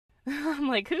I'm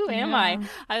like, who am I? Yeah.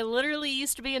 I literally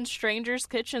used to be in strangers'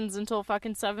 kitchens until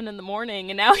fucking 7 in the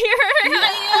morning, and now here Yeah.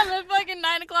 I am at fucking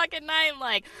 9 o'clock at night. I'm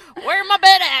like, where my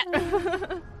bed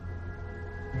at?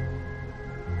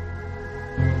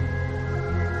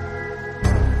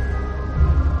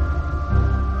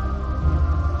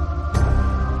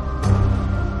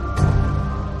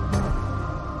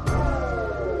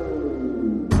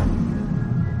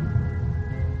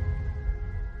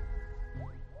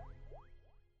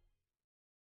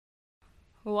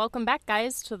 Welcome back,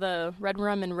 guys, to the Red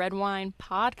Rum and Red Wine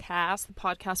podcast, the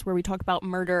podcast where we talk about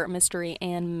murder, mystery,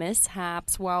 and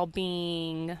mishaps while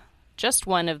being just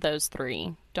one of those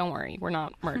three. Don't worry, we're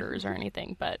not murderers or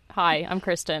anything, but hi, I'm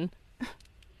Kristen.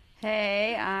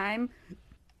 Hey, I'm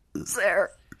Sarah.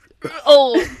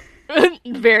 Oh,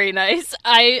 very nice.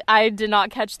 I did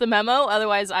not catch the memo,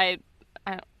 otherwise I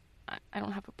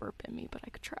don't have a burp in me, but I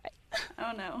could try.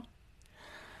 Oh no.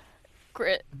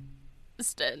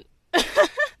 Kristen.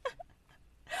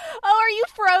 Oh, are you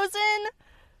frozen?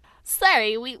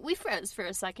 Sorry, we froze for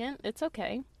a second. It's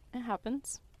okay. It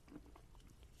happens.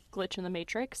 Glitch in the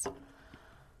Matrix.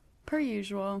 Per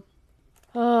usual.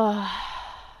 Ugh.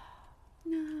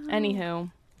 No.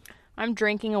 Anywho, I'm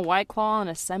drinking a White Claw on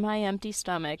a semi-empty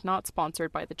stomach, not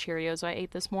sponsored by the Cheerios I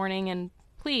ate this morning, and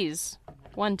please,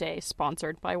 one day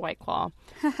sponsored by White Claw.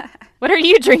 What are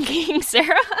you drinking,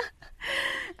 Sarah?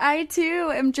 I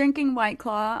too am drinking White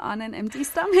Claw on an empty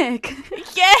stomach.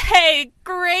 Yay!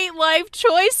 Great life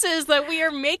choices that we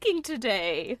are making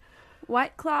today.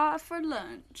 White Claw for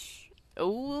lunch.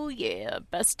 Oh, yeah.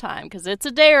 Best time, because it's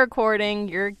a day recording.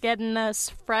 You're getting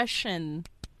us fresh and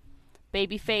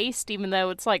baby-faced, even though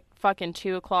it's like fucking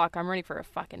 2 o'clock. I'm ready for a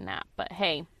fucking nap. But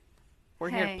hey, we're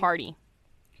here to party.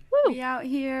 Woo! We out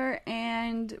here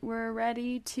and we're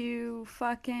ready to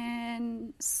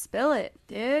fucking spill it,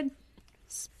 dude.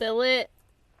 Spill it,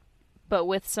 but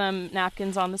with some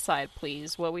napkins on the side,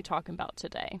 please. What are we talking about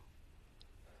today?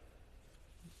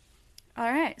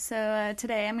 All right, so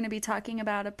today I'm going to be talking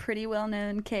about a pretty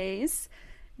well-known case,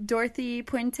 Dorothy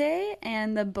Puente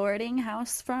and the boarding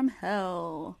house from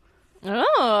hell.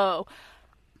 Oh.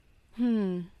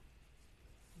 You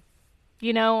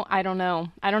know, I don't know.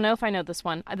 I don't know if I know this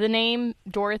one. The name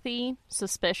Dorothy,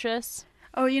 suspicious.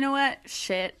 Oh, you know what?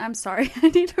 Shit, I'm sorry. I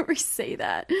need to re-say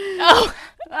that. Oh.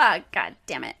 Ah, god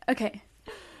damn it. Okay.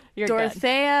 You're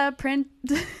Dorothea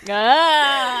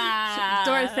Ah.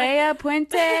 Dorothea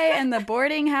Puente and the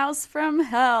boarding house from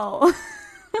hell.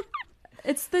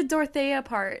 It's the Dorothea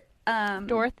part.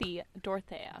 Dorothea.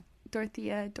 Dorothea.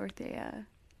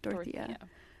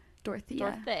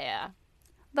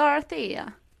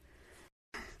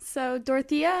 So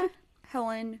Dorothea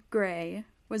Helen Gray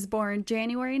was born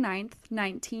January 9th,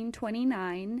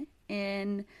 1929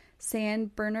 in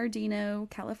San Bernardino,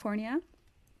 California.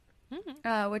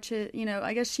 Which is,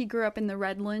 I guess she grew up in the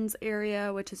Redlands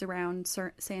area, which is around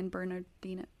San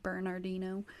Bernardino.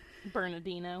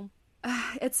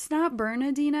 It's not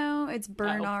Bernardino, it's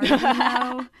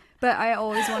Bernardino. But I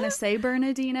always want to say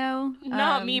Bernardino.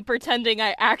 Not me pretending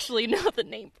I actually know the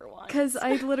name for once. Because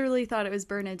I literally thought it was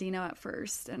Bernardino at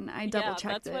first, and I double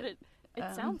checked it. That's what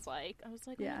it sounds like. I was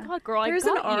like, yeah. Oh my God, girl, There's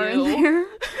I an got R you. in there.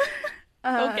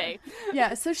 Okay.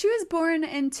 Yeah, so she was born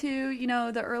into,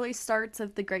 the early starts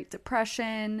of the Great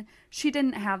Depression. She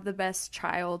didn't have the best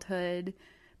childhood.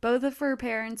 Both of her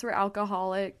parents were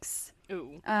alcoholics.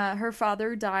 Ooh. Her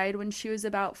father died when she was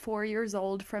about 4 years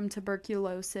old from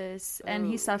tuberculosis, and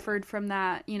he suffered from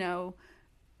that,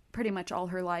 pretty much all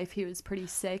her life. He was pretty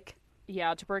sick.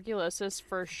 Yeah, tuberculosis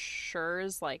for sure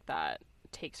is like that.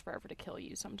 It takes forever to kill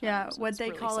you sometimes. Yeah, what they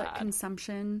really call sad. it,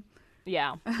 consumption.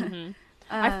 Yeah. Mm-hmm.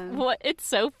 It's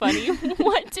so funny.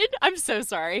 I'm so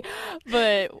sorry,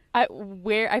 but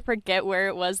I forget where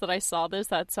it was that I saw this,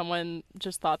 that someone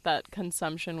just thought that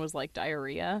consumption was like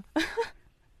diarrhea.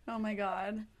 Oh my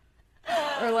god.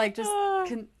 Or like just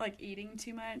eating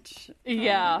too much.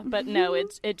 Yeah, but no,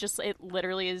 it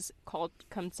literally is called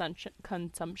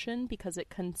consumption because it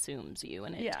consumes you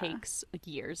and it takes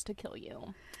years to kill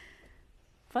you.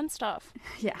 Fun stuff.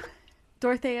 Yeah.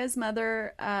 Dorothea's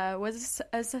mother was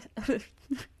a sex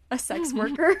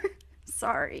worker.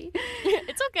 Sorry.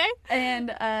 It's okay.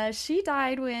 And she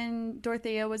died when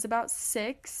Dorothea was about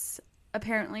 6,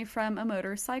 apparently from a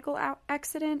motorcycle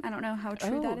accident. I don't know how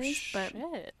true that is, but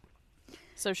shit.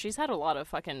 So she's had a lot of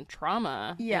fucking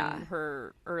trauma in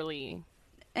her early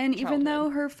And childhood. even though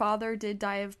her father did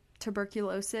die of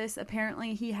tuberculosis,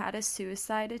 apparently he had a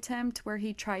suicide attempt where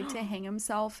he tried to hang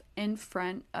himself in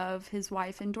front of his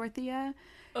wife and Dorothea.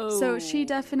 So she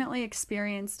definitely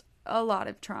experienced a lot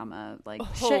of trauma. Like, Oh,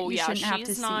 shit you yeah, shouldn't have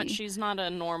to see. she's not a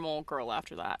normal girl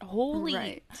after that. Holy,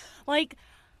 Right. like,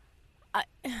 I,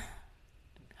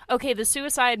 okay, the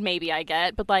suicide maybe I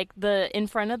get, but like the in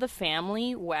front of the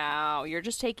family, wow, you're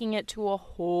just taking it to a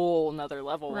whole nother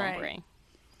level, Right. Lumbre.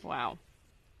 Wow.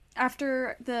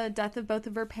 After the death of both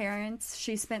of her parents,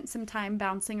 she spent some time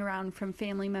bouncing around from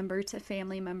family member to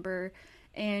family member,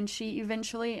 and she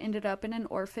eventually ended up in an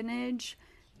orphanage.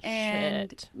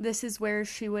 And Shit. this is where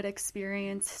she would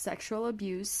experience sexual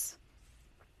abuse.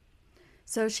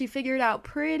 So she figured out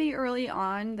pretty early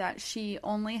on that she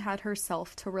only had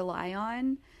herself to rely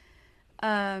on.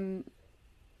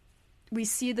 We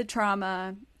see the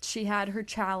trauma. She had her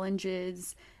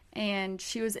challenges, and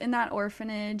she was in that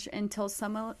orphanage until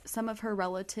some of her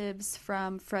relatives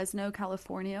from Fresno,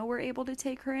 California, were able to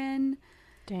take her in.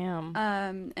 Damn.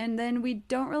 And then we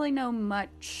don't really know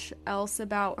much else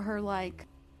about her, like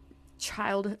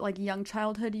young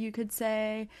childhood, you could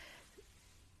say.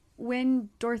 When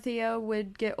Dorothea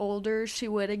would get older, she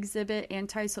would exhibit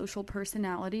antisocial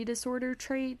personality disorder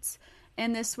traits,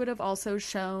 and this would have also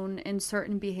shown in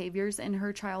certain behaviors in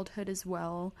her childhood as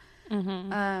well.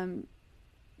 Mm-hmm.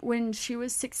 When she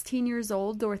was 16 years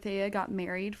old, Dorothea got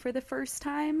married for the first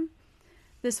time.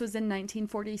 This was in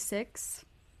 1946.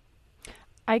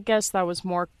 I guess that was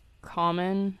more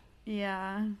common.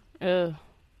 Yeah. Ugh.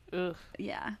 Ugh.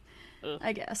 Yeah. Ugh.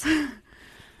 I guess.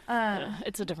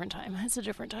 It's a different time. It's a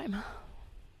different time.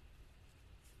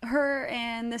 Her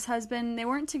and this husband, they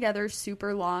weren't together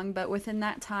super long, but within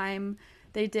that time,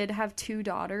 they did have 2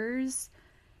 daughters.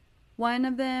 One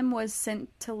of them was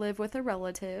sent to live with a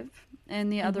relative,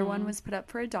 and the other one was put up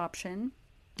for adoption.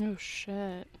 Oh,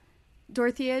 shit.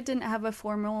 Dorothea didn't have a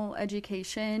formal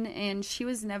education, and she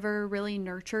was never really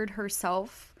nurtured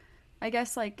herself, I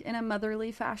guess, like in a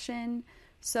motherly fashion.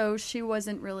 So she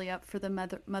wasn't really up for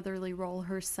the motherly role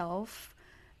herself.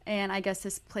 And I guess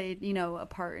this played, a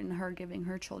part in her giving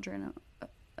her children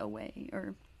away,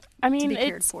 or I mean, to be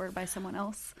cared for by someone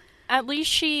else. At least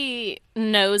she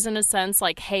knows in a sense,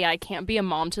 like, hey, I can't be a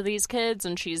mom to these kids,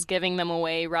 and she's giving them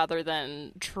away rather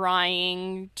than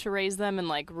trying to raise them and,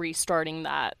 like, restarting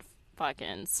that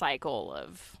fucking cycle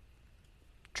of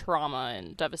trauma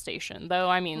and devastation. Though,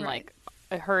 I mean, Right.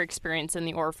 like, her experience in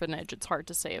the orphanage, it's hard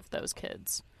to say of those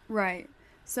kids. Right.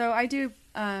 So I do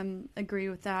agree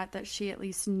with that she at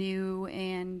least knew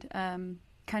and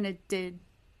kind of did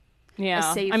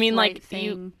Yeah. a safe, I mean, right like,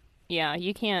 thing.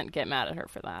 you can't get mad at her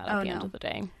for that at the end of the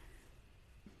day.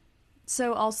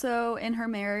 So also in her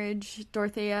marriage,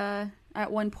 Dorothea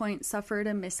at one point suffered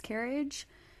a miscarriage,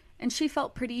 and she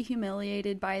felt pretty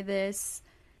humiliated by this.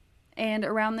 And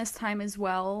around this time as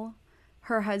well,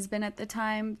 her husband at the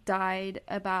time died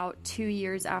about 2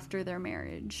 years after their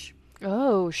marriage.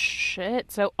 Oh,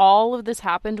 shit. So all of this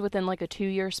happened within, like, a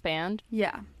 2-year span?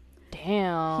 Yeah.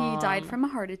 Damn. He died from a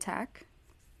heart attack.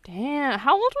 Damn.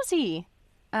 How old was he?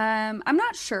 I'm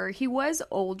not sure. He was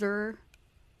older,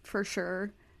 for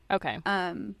sure. Okay.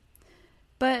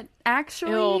 But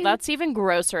actually... Ew, that's even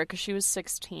grosser because she was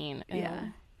 16. Ew. Yeah.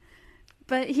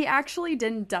 But he actually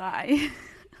didn't die.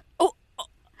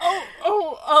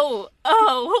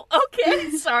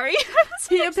 Okay, sorry.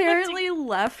 He apparently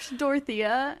left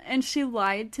Dorothea, and she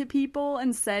lied to people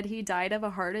and said he died of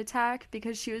a heart attack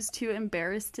because she was too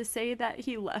embarrassed to say that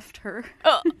he left her.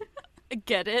 Oh, I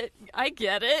get it.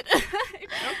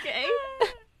 Okay.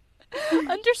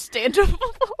 Understandable.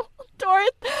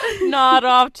 Not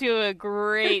off to a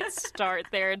great start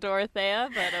there, Dorothea,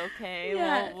 but okay.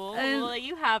 Yeah, We'll let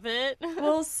you have it.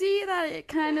 We'll see that it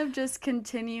kind of just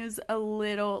continues a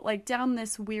little, like, down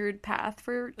this weird path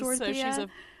for Dorothea. So she's a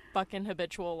fucking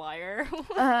habitual liar.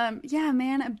 Yeah,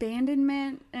 man,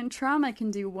 abandonment and trauma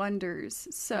can do wonders.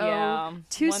 So yeah,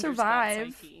 to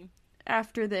survive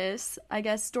after this, I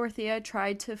guess Dorothea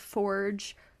tried to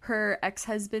forge her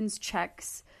ex-husband's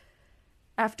checks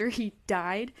after he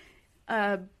died,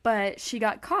 but she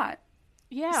got caught.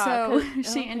 Yeah. So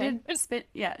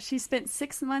she spent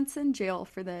 6 months in jail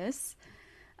for this.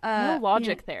 No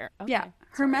logic there. Okay. Yeah.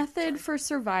 Her method for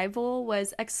survival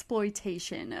was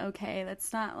exploitation. Okay.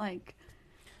 That's not like.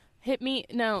 Hit me.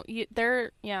 No,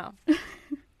 yeah. Okay.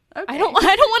 I don't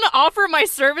want to offer my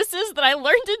services that I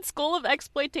learned in school of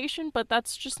exploitation, but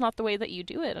that's just not the way that you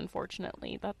do it,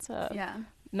 unfortunately. That's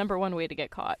number one way to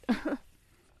get caught.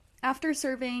 After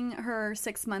serving her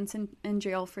 6 months in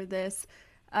jail for this,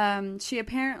 she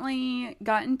apparently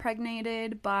got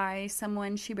impregnated by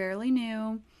someone she barely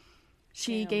knew.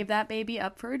 She gave that baby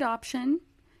up for adoption,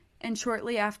 and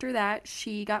shortly after that,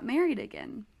 she got married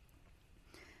again.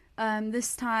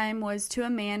 This time was to a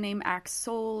man named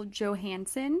Axel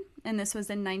Johansson, and this was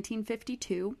in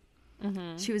 1952.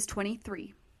 She was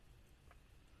 23.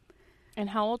 And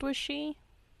how old was she?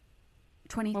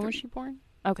 23. When was she born?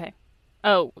 Okay.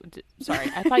 Oh,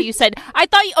 sorry. I thought you said...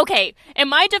 Okay, in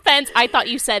my defense, I thought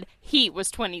you said he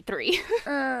was 23.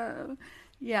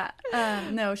 Yeah.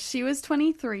 No, she was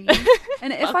 23.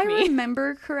 And if I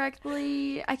remember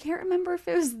correctly, I can't remember if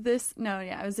it was this... No,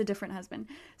 yeah, it was a different husband.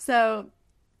 So,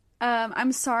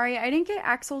 I'm sorry. I didn't get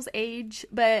Axel's age,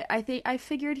 but I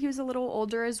figured he was a little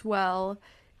older as well.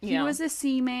 He was a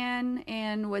seaman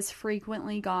and was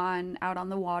frequently gone out on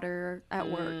the water at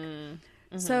work.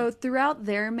 So throughout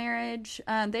their marriage,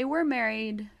 they were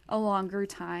married a longer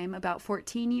time, about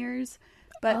 14 years.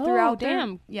 But throughout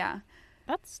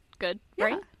that's good, yeah.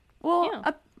 right? Well,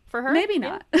 for her, maybe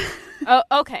not. Oh,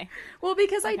 okay. Well,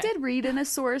 because I did read in a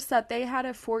source that they had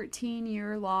a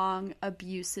 14-year-long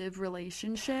abusive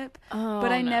relationship,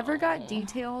 but I never got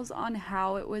details on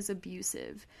how it was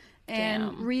abusive.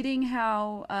 And reading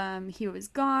how he was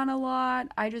gone a lot,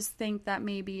 I just think that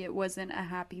maybe it wasn't a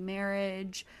happy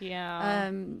marriage.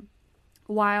 Yeah.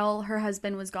 While her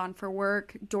husband was gone for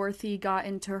work, Dorothy got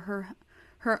into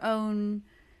her own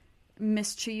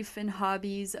mischief and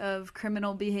hobbies of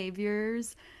criminal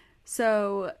behaviors.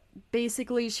 So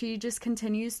basically, she just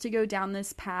continues to go down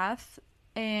this path.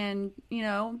 And, you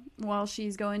know, while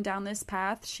she's going down this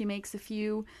path, she makes a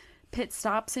few pit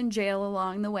stops in jail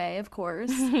along the way, of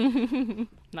course.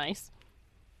 Nice.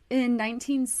 In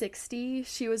 1960,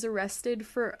 she was arrested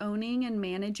for owning and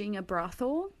managing a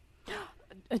brothel.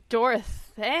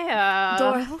 Dorothea.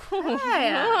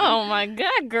 Oh my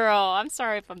god, girl. I'm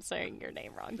sorry if I'm saying your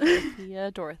name wrong.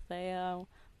 Dorothea.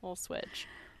 We'll switch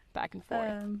back and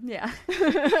forth. Yeah.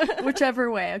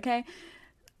 Whichever way, okay?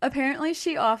 Apparently,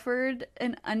 she offered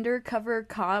an undercover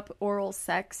cop oral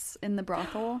sex in the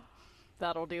brothel.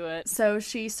 That'll do it. So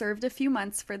she served a few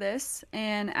months for this,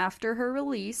 and after her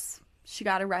release, she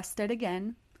got arrested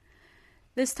again.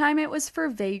 This time it was for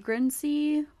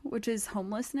vagrancy, which is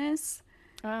homelessness.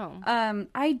 Oh.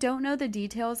 I don't know the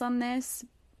details on this.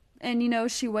 And, you know,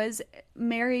 she was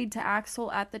married to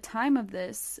Axel at the time of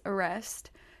this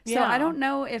arrest. So I don't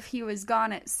know if he was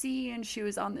gone at sea and she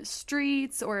was on the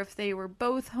streets, or if they were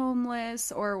both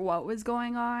homeless, or what was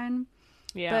going on.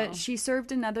 Yeah. But she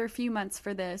served another few months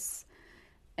for this.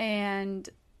 And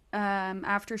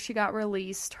after she got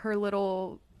released, her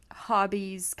little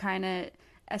hobbies kind of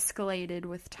escalated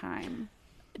with time.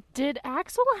 Did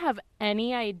Axel have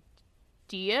any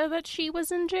idea that she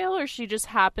was in jail, or she just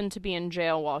happened to be in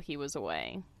jail while he was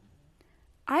away?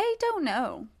 I don't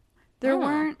know. There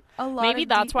weren't a lot Maybe of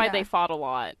that's why they fought a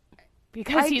lot.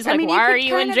 Because he's like, why are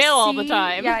you in jail all the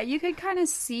time? Yeah, you could kind of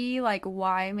see, like,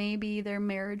 why maybe their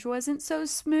marriage wasn't so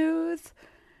smooth.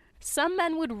 Some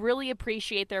men would really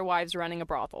appreciate their wives running a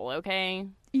brothel, okay?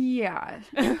 Yeah.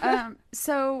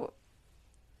 So,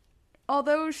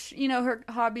 although, you know, her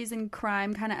hobbies in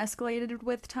crime kind of escalated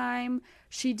with time,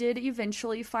 she did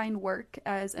eventually find work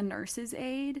as a nurse's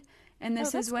aide. And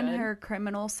this is when her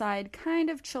criminal side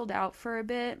kind of chilled out for a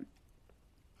bit.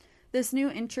 This new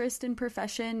interest in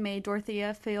profession made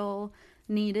Dorothea feel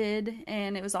needed,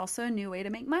 and it was also a new way to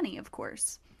make money, of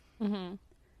course. Mm-hmm.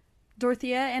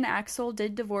 Dorothea and Axel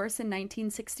did divorce in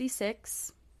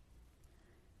 1966,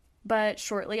 but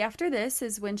shortly after this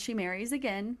is when she marries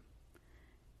again,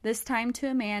 this time to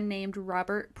a man named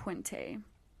Robert Puente.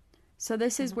 So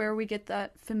this is where we get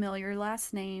that familiar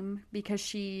last name, because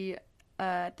she,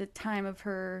 at the time of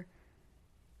her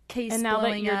case and now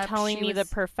that you're up, telling me the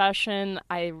profession,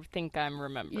 I think I'm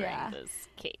remembering this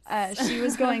case. She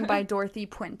was going by Dorothy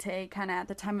Puente kind of at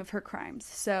the time of her crimes.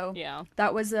 So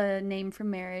that was a name from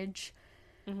marriage.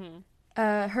 Mm-hmm.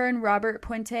 Her and Robert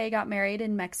Puente got married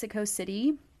in Mexico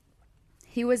City.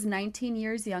 He was 19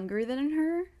 years younger than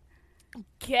her.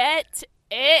 Get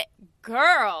it,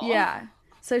 girl. Yeah.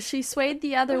 So she swayed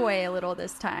the other way a little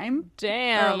this time.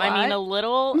 Damn. I mean, a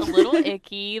little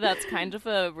icky. That's kind of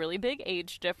a really big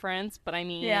age difference. But I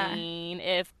mean,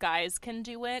 if guys can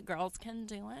do it, girls can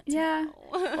do it too. Yeah.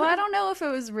 Well, I don't know if it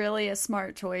was really a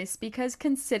smart choice, because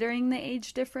considering the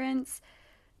age difference,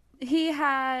 he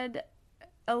had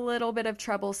a little bit of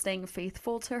trouble staying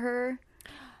faithful to her.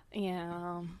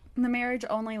 Yeah. The marriage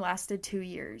only lasted 2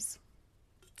 years.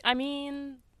 I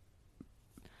mean,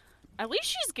 at least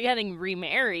she's getting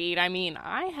remarried. I mean,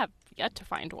 I have yet to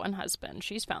find one husband.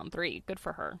 She's found 3. Good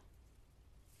for her.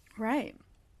 Right.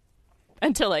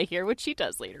 Until I hear what she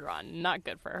does later on. Not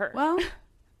good for her. Well,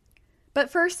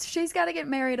 but first, she's got to get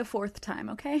married a 4th time,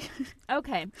 okay?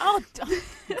 Okay. Oh,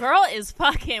 girl is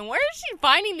fucking... Where is she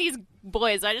finding these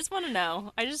boys? I just want to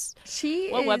know.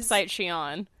 What website is she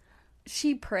on?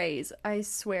 She prays. I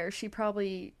swear. She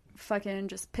probably fucking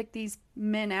just picked these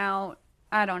men out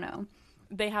I don't know.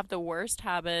 They have the worst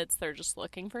habits. They're just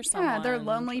looking for someone. Yeah, they're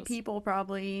lonely people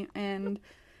probably. And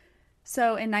so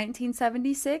in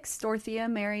 1976, Dorothea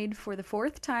married for the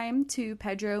 4th time to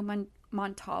Pedro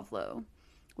Montalvo,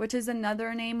 which is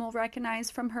another name we'll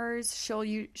recognize from hers.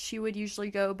 She would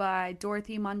usually go by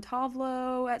Dorothy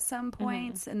Montalvo at some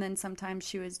points, and then sometimes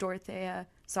she was Dorothea.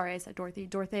 Sorry, I said Dorothy.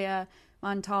 Dorothea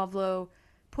Montalvo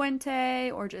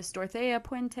Puente, or just Dorothea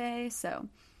Puente. So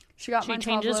she got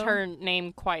Montalvo. Changes her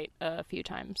name quite a few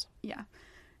times. Yeah.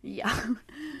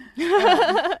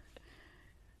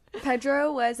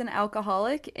 Pedro was an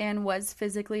alcoholic and was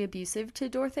physically abusive to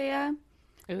Dorothea.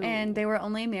 Ooh. And they were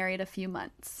only married a few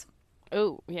months.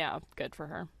 Oh, yeah, good for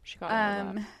her. She got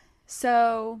over that.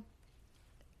 So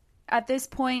at this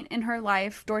point in her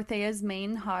life, Dorothea's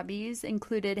main hobbies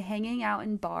included hanging out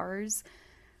in bars,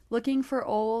 looking for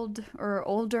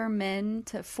older men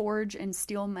to forge and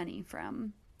steal money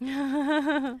from.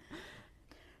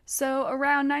 So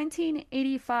around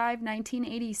 1985,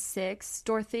 1986,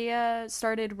 Dorothea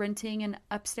started renting an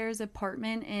upstairs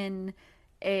apartment in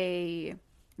a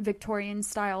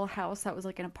Victorian-style house that was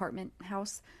like an apartment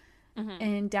house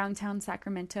in downtown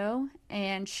Sacramento,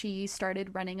 and she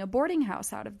started running a boarding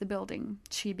house out of the building.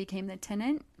 She became the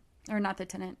tenant, or not the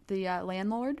tenant, the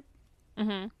landlord.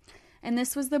 Mm-hmm. And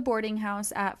this was the boarding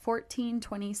house at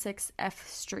 1426 F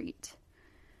Street.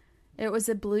 It was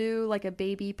a blue, like a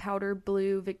baby powder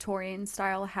blue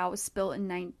Victorian-style house built in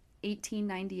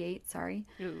 1898, sorry.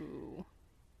 Ooh.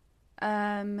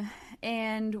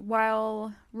 And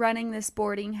while running this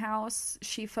boarding house,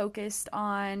 she focused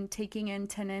on taking in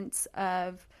tenants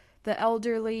of the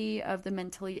elderly, of the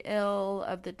mentally ill,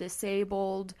 of the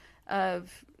disabled,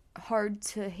 of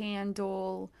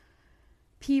hard-to-handle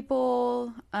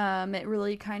people. It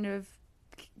really kind of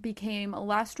became a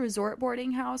last resort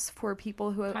boarding house for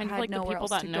people who had like nowhere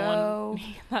else to go.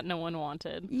 That no one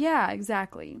wanted. Yeah,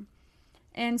 exactly.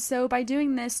 And so by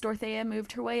doing this, Dorothea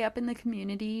moved her way up in the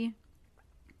community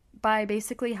by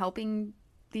basically helping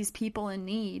these people in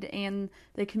need, and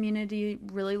the community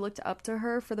really looked up to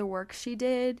her for the work she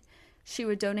did. She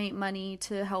would donate money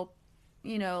to help,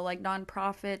 like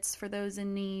nonprofits for those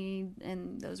in need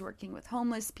and those working with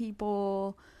homeless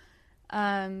people.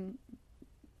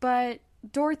 But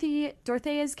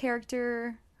Dorothea's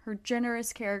character, her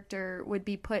generous character, would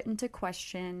be put into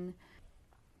question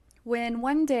when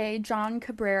one day John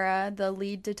Cabrera, the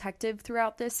lead detective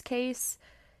throughout this case,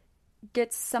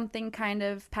 gets something kind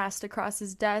of passed across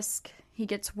his desk. He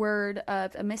gets word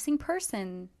of a missing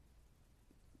person's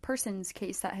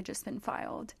case that had just been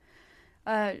filed.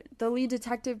 The lead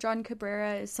detective, John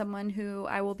Cabrera, is someone who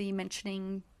I will be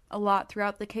mentioning a lot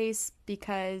throughout the case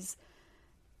because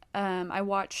I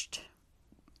watched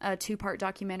a 2-part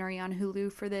documentary on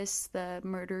Hulu for this, The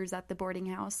Murders at the Boarding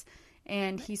House,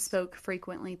 and he spoke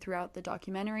frequently throughout the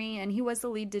documentary, and he was the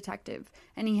lead detective,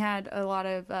 and he had a lot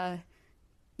of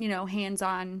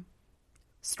hands-on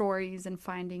stories and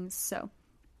findings, so.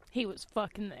 He was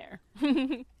fucking there.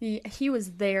 he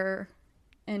was there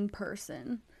in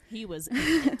person. He was in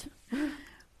it.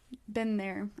 Been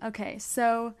there. Okay,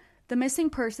 so the missing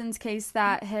persons case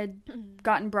that had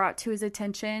gotten brought to his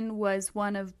attention was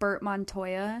one of Bert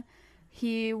Montoya.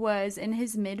 He was in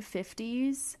his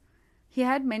mid-50s. He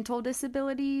had mental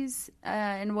disabilities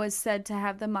and was said to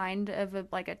have the mind of a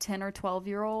 10 or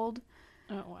 12-year-old.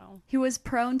 Oh, wow. He was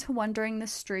prone to wandering the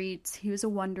streets. He was a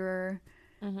wanderer.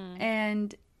 Mm-hmm.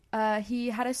 And he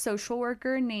had a social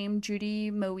worker named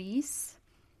Judy Moise.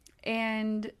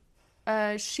 And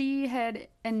she had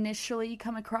initially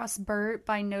come across Bert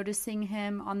by noticing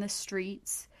him on the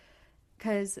streets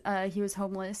because he was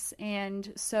homeless.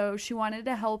 And so she wanted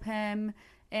to help him.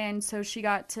 And so she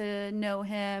got to know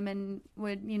him and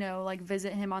would,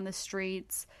 visit him on the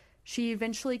streets. She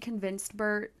eventually convinced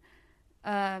Bert,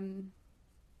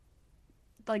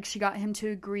 she got him to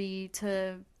agree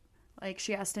to,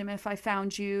 she asked him, if I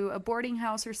found you a boarding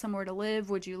house or somewhere to live,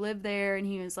 would you live there? And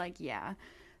he was like, yeah.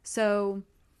 So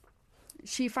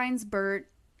she finds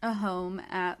Bert a home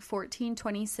at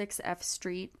 1426 F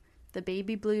Street, the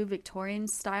baby blue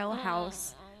Victorian-style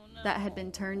house that had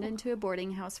been turned into a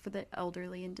boarding house for the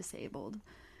elderly and disabled.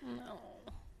 No.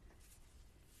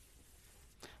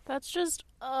 That's just,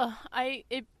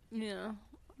 Yeah.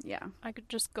 I could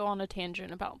just go on a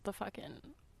tangent about the fucking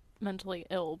mentally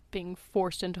ill being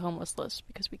forced into homeless lists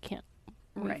because we can't,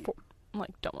 right.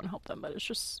 Don't want to help them, but it's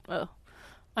just,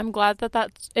 I'm glad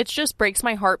that it just breaks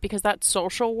my heart because that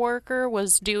social worker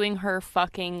was doing her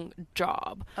fucking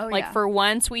job. Oh, Like, yeah. for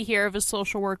once, we hear of a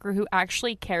social worker who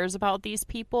actually cares about these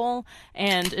people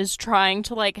and is trying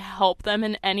to, like, help them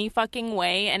in any fucking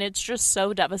way. And it's just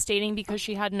so devastating because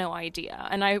she had no idea.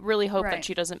 And I really hope that Right.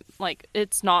 she doesn't, like,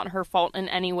 it's not her fault in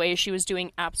any way. She was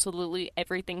doing absolutely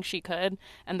everything she could.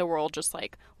 And the world just,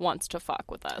 like, wants to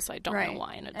fuck with us. I don't know Right.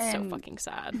 why. And it's so And fucking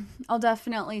sad. I'll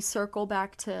definitely circle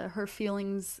back to her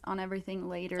feelings on everything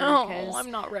later. Oh,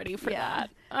 I'm not ready for that.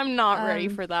 I'm not ready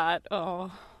for that.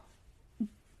 Oh.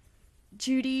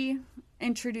 Judy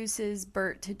introduces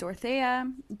Bert to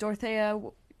Dorothea. Dorothea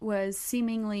was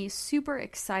seemingly super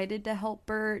excited to help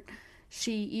Bert.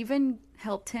 She even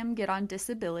helped him get on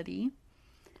disability.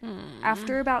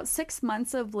 After about 6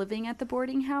 months of living at the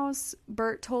boarding house,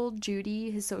 Bert told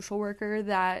Judy, his social worker,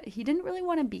 that he didn't really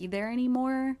want to be there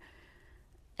anymore.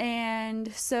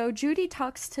 And so Judy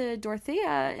talks to Dorothea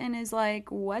and is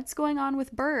like, what's going on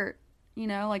with Bert? You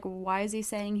know, like, why is he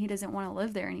saying he doesn't want to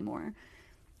live there anymore?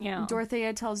 Yeah.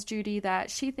 Dorothea tells Judy that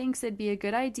she thinks it'd be a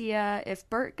good idea if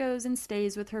Bert goes and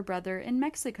stays with her brother in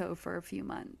Mexico for a few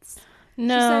months.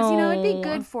 No. She says, you know, it'd be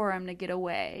good for him to get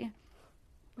away.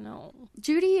 No.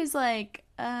 Judy is like,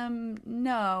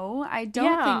 no, I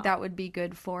don't think that would be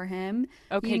good for him.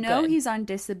 Okay, you know, good. he's on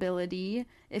disability.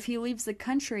 If he leaves the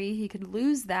country, he could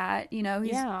lose that. You know,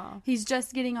 he's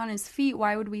just getting on his feet.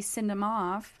 Why would we send him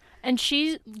off? And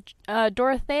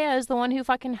Dorothea is the one who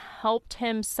fucking helped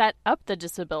him set up the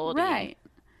disability. Right.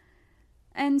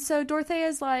 And so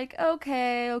Dorothea's like,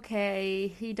 okay,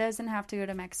 he doesn't have to go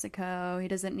to Mexico. He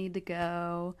doesn't need to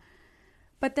go.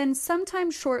 But then sometime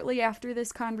shortly after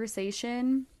this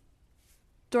conversation,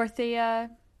 Dorothea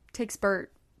takes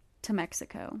Bert to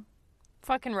Mexico.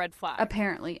 Fucking red flag.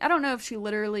 Apparently. I don't know if she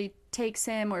literally takes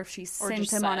him or if she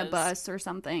sent him on a bus or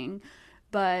something.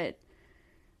 But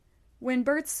when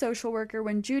Bert's social worker,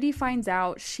 when Judy finds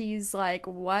out, she's like,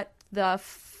 what the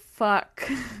fuck?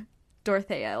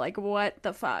 Dorothea, like, what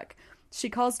the fuck?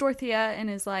 She calls Dorothea and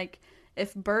is like,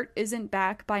 if Bert isn't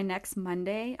back by next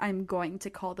Monday, I'm going to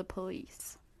call the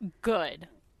police. Good.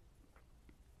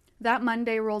 That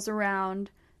Monday rolls around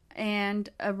and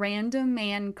a random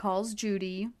man calls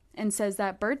Judy and says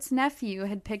that Bert's nephew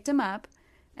had picked him up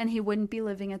and he wouldn't be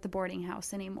living at the boarding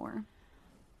house anymore.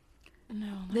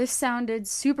 No. This sounded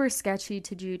super sketchy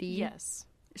to Judy. Yes.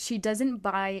 She doesn't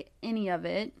buy any of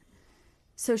it.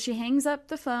 So she hangs up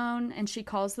the phone and she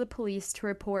calls the police to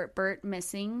report Bert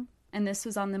missing. And this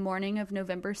was on the morning of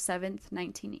November 7th,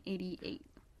 1988.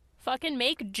 Fucking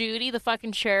make Judy the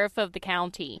fucking sheriff of the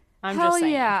county. I'm Hell just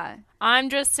saying. Yeah. I'm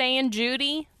just saying,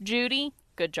 Judy,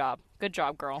 good job. Good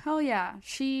job, girl. Hell yeah.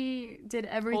 She did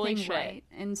everything right.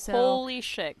 And so holy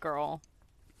shit, girl.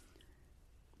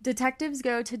 Detectives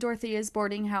go to Dorothea's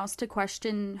boarding house to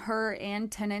question her and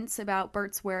tenants about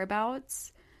Bert's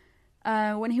whereabouts.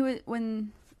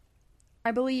 When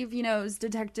I believe, you know, it was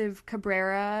Detective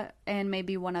Cabrera and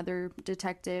maybe one other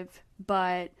detective,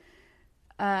 but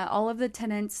all of the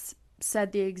tenants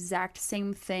said the exact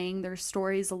same thing. Their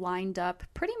stories lined up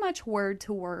pretty much word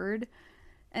to word.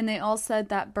 And they all said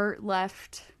that Bert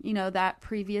left, you know, that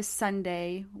previous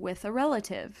Sunday with a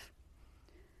relative.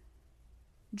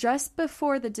 Just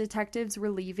before the detectives were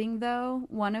leaving, though,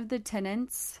 one of the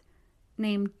tenants,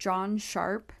 named John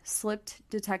Sharp, slipped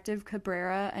Detective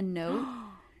Cabrera a note.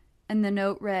 And the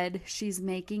note read, "She's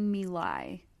making me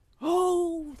lie."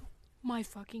 Oh, my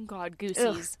fucking God. Goosies.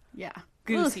 Ugh. Yeah.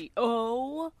 Goosey. Ugh.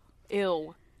 Oh.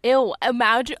 Ew. Ew.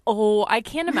 Imagine. Oh, I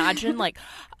can't imagine, like,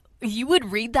 you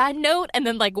would read that note and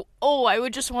then, like, oh, I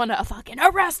would just want to fucking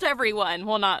arrest everyone.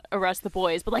 Well, not arrest the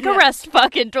boys, but, like, arrest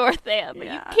fucking Dorothea. But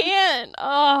you can't.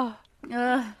 Oh.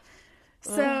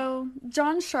 So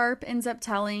John Sharp ends up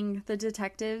telling the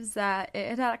detectives that it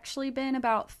had actually been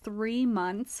about 3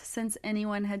 months since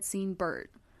anyone had seen Bert.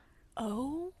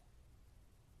 Oh?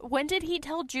 When did he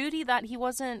tell Judy that he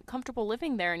wasn't comfortable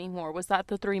living there anymore? Was that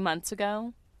the 3 months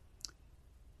ago?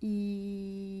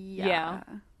 Yeah.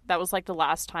 That was like the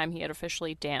last time he had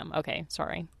officially... Damn. Okay,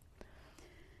 sorry.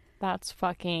 That's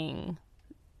fucking...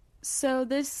 So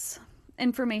this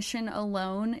information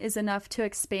alone is enough to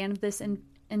expand this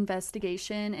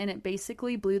investigation, and it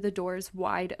basically blew the doors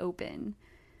wide open.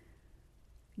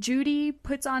 Judy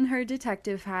puts on her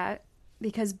detective hat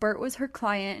because Bert was her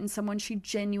client and someone she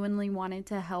genuinely wanted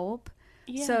to help.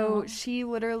 Yeah. So she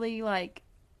literally, like,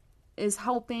 is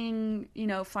helping, you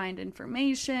know, find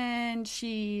information.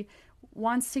 She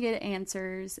wants to get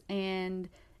answers, and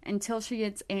until she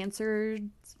gets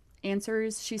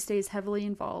answers, she stays heavily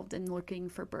involved in looking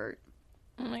for Bert.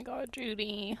 Oh my God,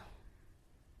 Judy.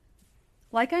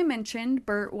 Like I mentioned,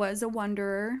 Bert was a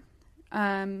wanderer.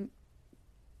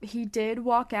 He did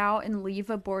walk out and leave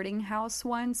a boarding house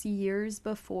once years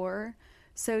before,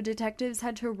 so detectives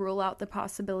had to rule out the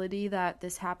possibility that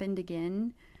this happened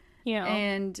again. Yeah.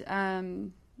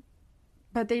 And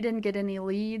but they didn't get any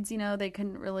leads, you know, they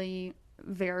couldn't really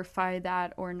verify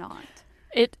that or not.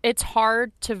 It's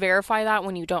hard to verify that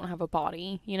when you don't have a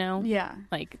body, you know? Yeah.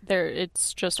 Like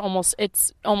it's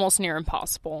almost near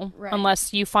impossible. Right.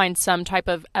 Unless you find some type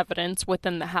of evidence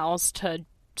within the house to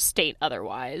state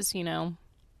otherwise, you know?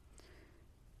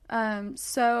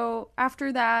 So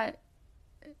after that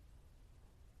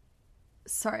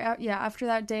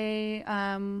day,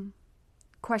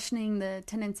 questioning the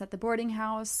tenants at the boarding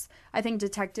house, I think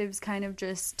detectives kind of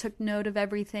just took note of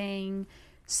everything,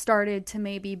 started to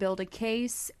maybe build a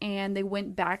case, and they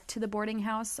went back to the boarding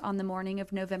house on the morning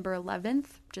of November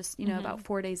 11th, just, you know, about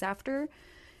 4 days after.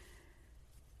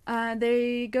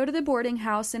 They go to the boarding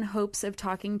house in hopes of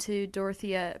talking to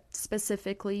Dorothea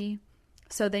specifically.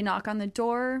 So they knock on the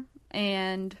door,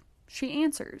 and she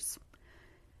answers.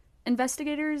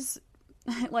 Investigators,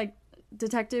 like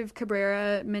Detective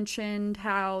Cabrera, mentioned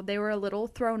how they were a little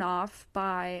thrown off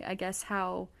by, I guess,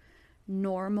 how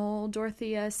normal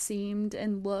Dorothea seemed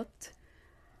and looked.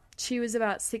 She was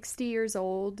about 60 years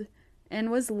old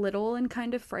and was little and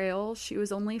kind of frail. She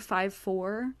was only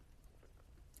 5'4",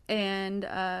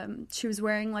 and she was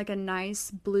wearing like a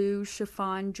nice blue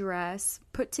chiffon dress,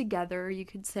 put together, you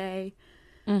could say.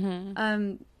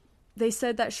 They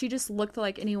said that she just looked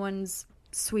like anyone's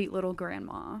sweet little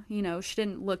grandma. You know, she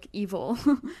didn't look evil.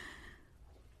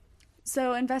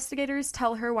 So investigators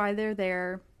tell her why they're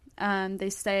there. They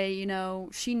say, you know,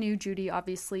 she knew Judy,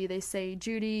 obviously. They say,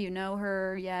 Judy, you know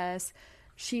her, yes.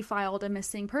 She filed a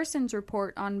missing persons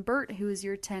report on Bert, who is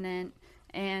your tenant.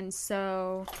 And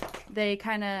so they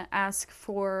kind of ask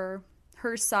for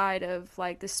her side of,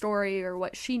 like, the story or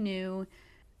what she knew.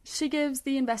 She gives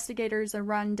the investigators a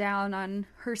rundown on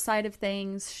her side of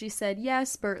things. She said,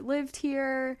 yes, Bert lived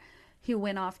here. He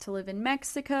went off to live in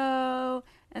Mexico.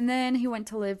 And then he went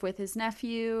to live with his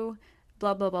nephew.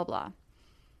 Blah, blah, blah, blah.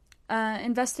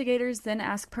 Investigators then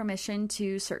ask permission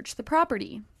to search the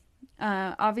property.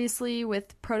 Obviously,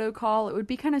 with protocol, it would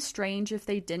be kind of strange if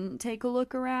they didn't take a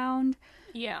look around.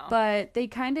 Yeah. But they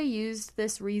kind of used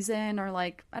this reason, or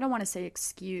like, I don't want to say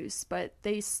excuse, but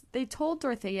they told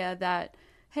Dorothea that,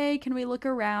 hey, can we look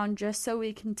around just so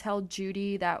we can tell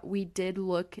Judy that we did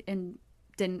look and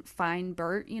didn't find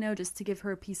Bert, you know, just to give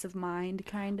her a peace of mind,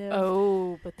 kind of.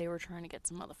 Oh, but they were trying to get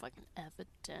some motherfucking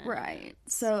evidence. Right.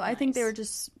 So nice. I think they were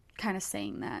just kind of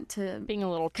saying that to... being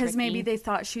a little tricky. Because maybe they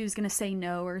thought she was going to say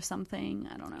no or something.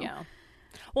 I don't know. Yeah.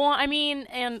 Well, I mean,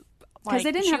 and... Because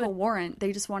they didn't have a warrant.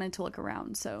 They just wanted to look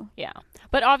around, so... Yeah.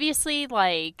 But obviously,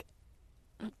 like...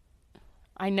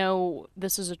 I know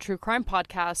this is a true crime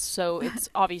podcast, so it's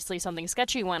obviously something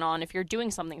sketchy went on. If you're doing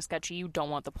something sketchy, you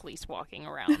don't want the police walking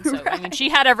around. So, right. I mean, she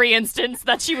had every instance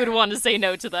that she would want to say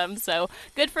no to them. So,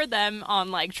 good for them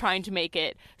on, like, trying to make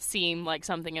it seem like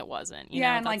something it wasn't. You know,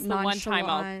 and, that's like, the nonchalant.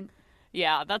 one time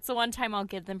that's the one time I'll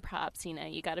give them props. You know,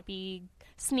 you gotta be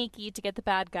sneaky to get the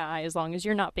bad guy. As long as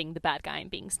you're not being the bad guy and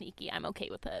being sneaky, I'm okay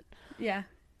with it. Yeah.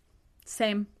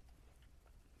 Same.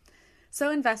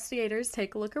 So, investigators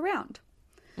take a look around.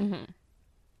 Mm-hmm.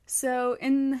 So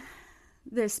in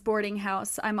this boarding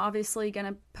house, I'm obviously going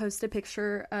to post a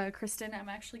picture. Kristen, I'm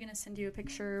actually going to send you a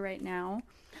picture right now.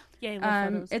 Yay, love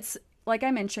photos. It's, like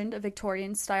I mentioned, a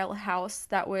Victorian-style house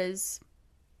that was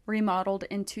remodeled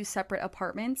into separate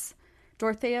apartments.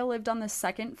 Dorothea lived on the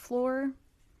second floor.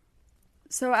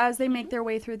 So as they make their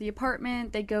way through the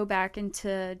apartment, they go back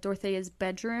into Dorothea's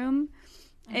bedroom.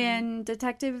 Mm-hmm. And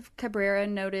Detective Cabrera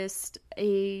noticed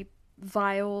a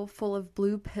vial full of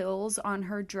blue pills on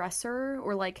her dresser,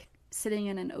 or like sitting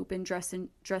in an open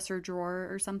dresser drawer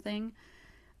or something.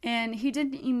 And he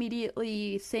didn't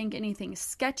immediately think anything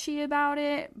sketchy about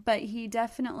it, but he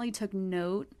definitely took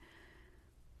note.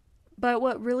 But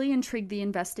what really intrigued the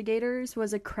investigators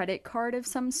was a credit card of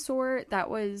some sort that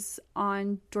was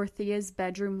on Dorothea's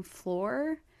bedroom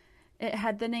floor. It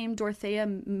had the name Dorothea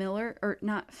Miller, or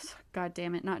not, god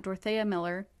damn it, not Dorothea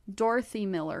Miller, Dorothy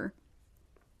Miller.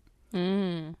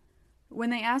 Mm.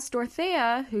 When they asked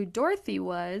Dorothea who Dorothy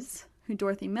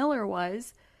Miller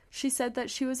was, she said that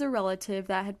she was a relative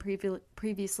that had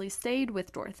previously stayed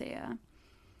with Dorothea.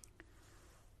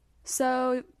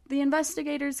 So the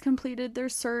investigators completed their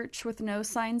search with no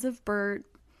signs of Bert.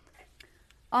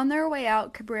 On their way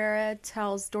out, Cabrera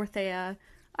tells Dorothea,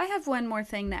 I have one more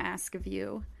thing to ask of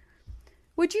you.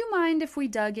 Would you mind if we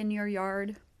dug in your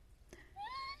yard?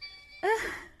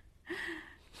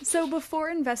 So before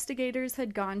investigators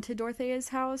had gone to Dorothea's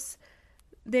house,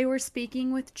 they were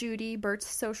speaking with Judy, Bert's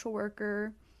social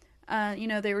worker.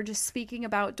 They were just speaking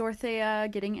about Dorothea,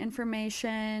 getting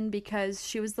information because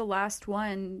she was the last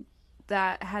one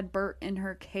that had Bert in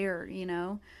her care,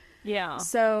 Yeah.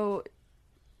 So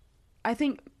I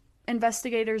think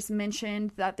investigators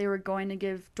mentioned that they were going to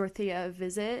give Dorothea a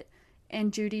visit,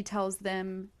 and Judy tells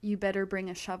them, "You better bring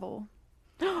a shovel."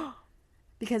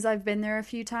 Because I've been there a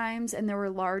few times and there were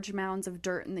large mounds of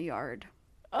dirt in the yard.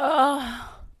 Ugh.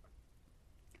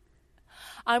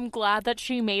 I'm glad that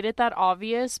she made it that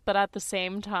obvious, but at the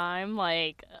same time,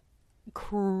 like,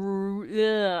 creepy.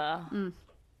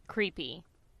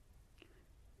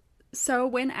 So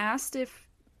when asked if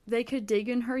they could dig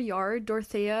in her yard,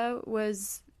 Dorothea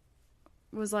was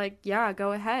like, "Yeah,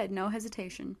 go ahead, no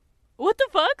hesitation." What the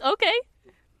fuck? Okay.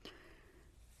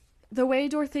 The way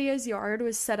Dorothea's yard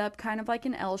was set up kind of like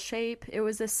an L shape, it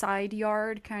was a side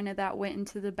yard kind of that went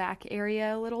into the back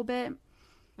area a little bit.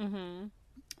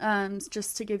 Mm-hmm.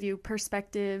 Just to give you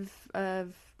perspective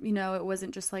of, it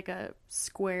wasn't just like a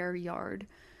square yard.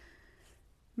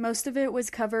 Most of it was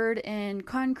covered in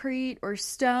concrete or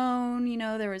stone.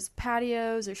 There was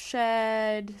patios, a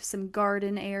shed, some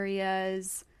garden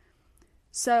areas.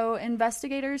 So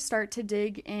investigators start to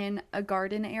dig in a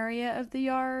garden area of the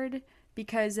yard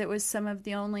because it was some of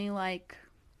the only, like,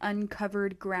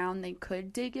 uncovered ground they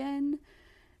could dig in.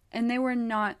 And they were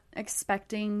not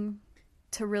expecting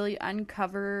to really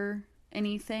uncover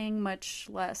anything, much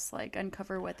less, like,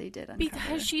 uncover what they did uncover.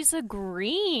 Because she's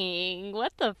agreeing.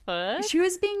 What the fuck? She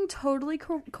was being totally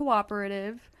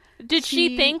cooperative. Did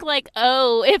she think, like,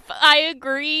 oh, if I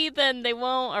agree, then they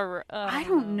won't? Or I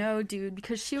don't know, dude,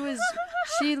 because she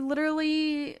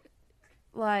literally,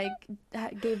 like,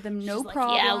 gave them no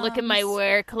problems. Yeah, look at my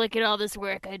work. Look at all this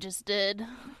work I just did.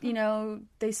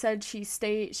 They said she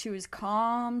was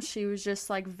calm. She was just,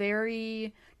 like,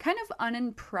 very kind of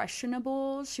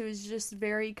unimpressionable. She was just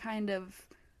very kind of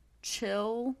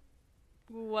chill.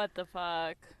 What the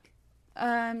fuck?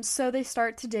 So they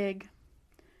start to dig.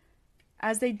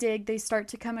 As they dig, they start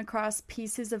to come across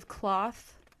pieces of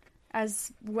cloth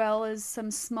as well as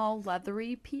some small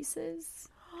leathery pieces.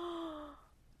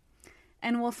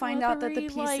 And we'll find out that the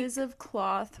pieces of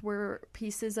cloth were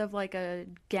pieces of, like, a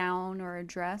gown or a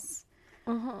dress.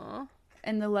 Uh-huh.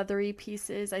 And the leathery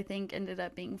pieces, I think, ended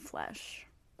up being flesh.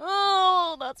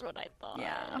 Oh, that's what I thought.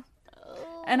 Yeah.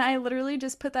 Oh. And I literally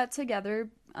just put that together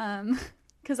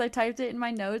because I typed it in my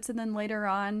notes, and then later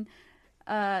on,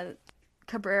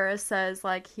 Cabrera says,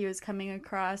 like, he was coming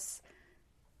across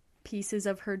pieces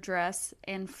of her dress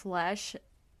and flesh,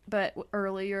 but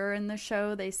earlier in the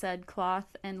show they said cloth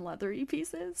and leathery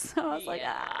pieces. So I was like,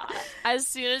 As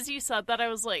soon as you said that, I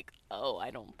was like, oh,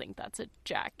 I don't think that's a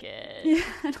jacket. Yeah,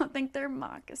 I don't think they're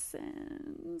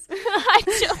moccasins. I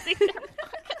don't think they're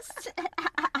moccasins.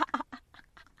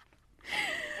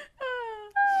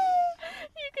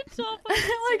 You can tell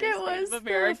like it was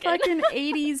the fucking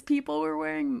 80s. People were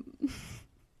wearing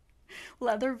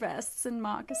leather vests and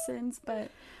moccasins,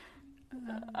 but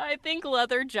I think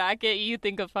leather jacket, you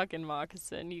think of fucking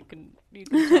moccasin. You can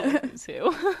tell who's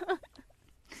who.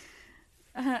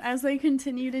 As they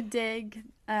continue to dig,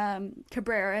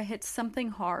 Cabrera hits something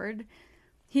hard.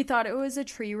 He thought it was a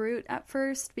tree root at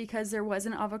first because there was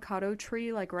an avocado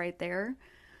tree, like, right there.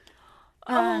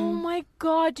 Oh my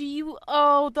god, the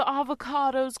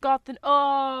avocados got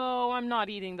I'm not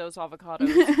eating those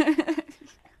avocados.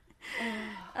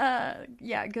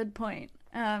 Yeah, good point.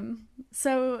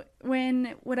 So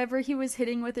when whatever he was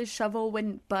hitting with his shovel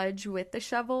wouldn't budge with the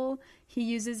shovel, he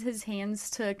uses his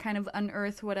hands to kind of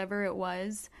unearth whatever it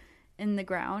was in the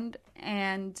ground,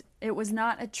 and it was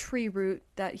not a tree root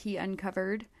that he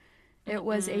uncovered. It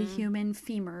was a human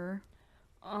femur.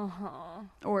 Uh-huh.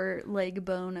 Or leg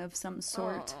bone of some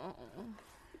sort.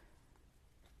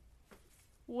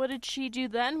 What did she do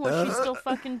then? Was she still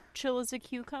fucking chill as a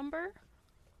cucumber?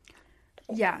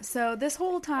 Yeah, so this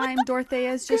whole time,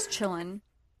 Dorothea's just chilling.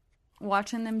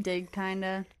 Watching them dig,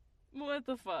 kinda. What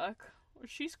the fuck?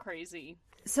 She's crazy.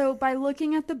 So by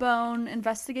looking at the bone,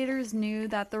 investigators knew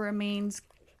that the remains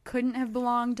couldn't have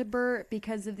belonged to Bert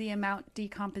because of the amount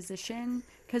decomposition.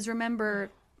 Because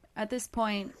remember, at this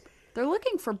point, they're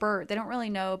looking for Bert. They don't really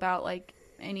know about, like,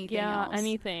 anything else. Yeah,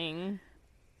 anything.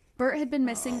 Bert had been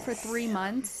missing for 3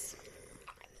 months.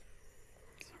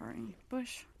 Sorry,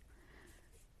 Bush.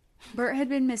 Bert had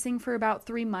been missing for about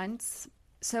 3 months,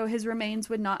 so his remains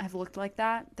would not have looked like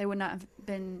that. They would not have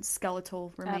been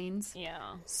skeletal remains.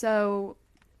 Yeah. So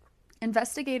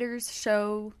investigators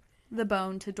show the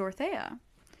bone to Dorothea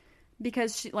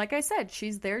because, she, like I said,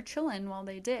 she's there chilling while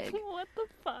they dig. What the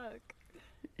fuck?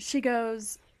 She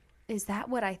goes, "Is that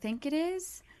what I think it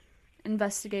is?"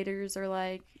 investigators are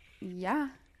like, yeah.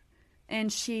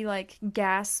 And she, like,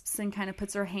 gasps and kind of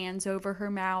puts her hands over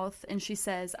her mouth, and she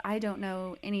says, I don't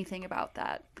know anything about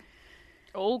that.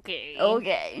 Okay.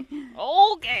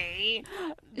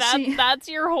 That's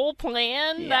your whole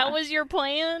plan? Yeah. That was your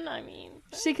plan? I mean...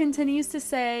 She continues to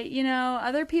say, you know,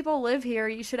 other people live here.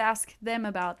 You should ask them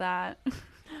about that.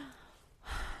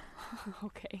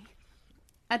 Okay.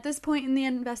 At this point in the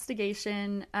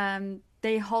investigation,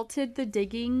 they halted the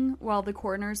digging while the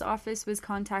coroner's office was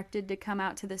contacted to come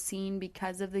out to the scene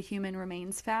because of the human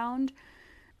remains found.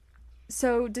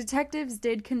 So detectives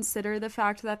did consider the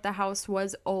fact that the house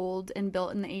was old and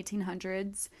built in the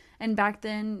 1800s, and back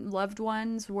then loved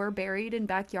ones were buried in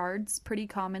backyards pretty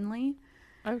commonly.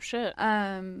 Oh, shit.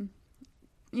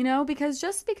 You know, because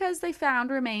just because they found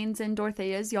remains in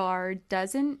Dorothea's yard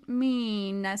doesn't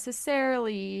mean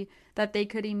necessarily that they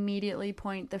could immediately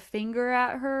point the finger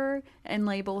at her and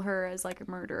label her as, like,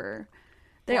 a murderer.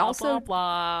 They blah, also...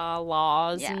 blah,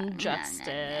 laws and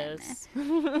justice.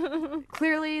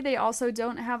 Clearly, they also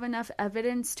don't have enough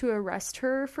evidence to arrest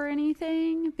her for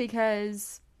anything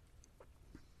because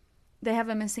they have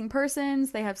a missing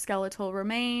persons, they have skeletal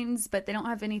remains, but they don't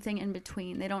have anything in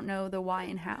between. They don't know the why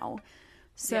and how.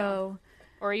 So...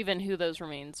 Yeah. Or even who those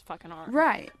remains fucking are.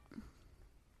 Right.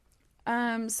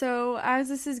 So as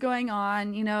this is going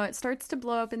on, you know, it starts to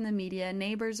blow up in the media.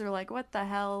 Neighbors are like, what the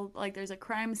hell? Like, there's a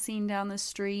crime scene down the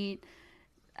street.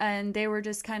 And they were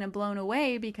just kind of blown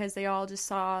away because they all just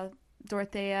saw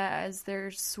Dorothea as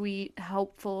their sweet,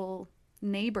 helpful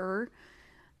neighbor.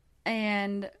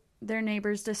 And their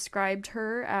neighbors described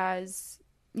her as,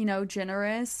 you know,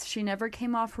 generous. She never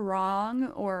came off wrong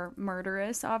or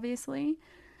murderous, obviously.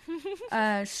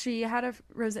 Dorothea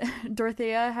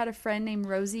had a friend named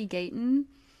Rosie Gayton,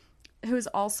 who was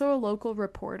also a local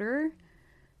reporter,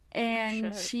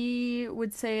 and she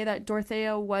would say that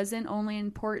Dorothea wasn't only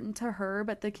important to her,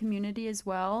 but the community as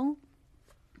well,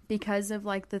 because of,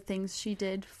 like, the things she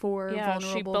did for vulnerable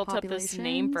she built populations. up this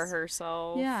name for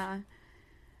herself. Yeah.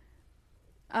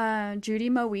 Judy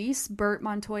Moise, Bert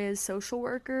Montoya's social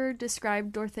worker,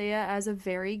 described Dorothea as a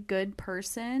very good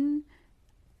person.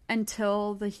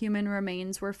 Until the human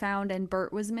remains were found and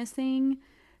Bert was missing,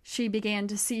 she began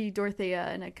to see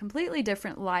Dorothea in a completely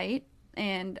different light,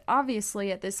 and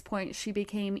obviously at this point she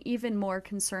became even more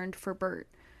concerned for Bert.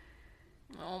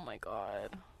 Oh my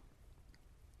god.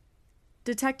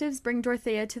 Detectives bring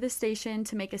Dorothea to the station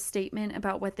to make a statement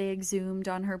about what they exhumed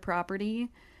on her property.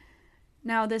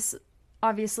 Now, this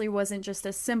obviously wasn't just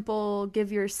a simple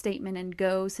give your statement and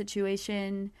go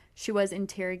situation. She was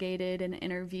interrogated and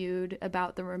interviewed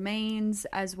about the remains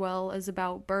as well as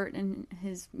about Bert and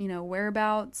his, you know,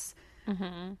 whereabouts.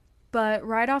 Mm-hmm. But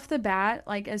right off the bat,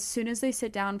 like, as soon as they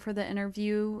sit down for the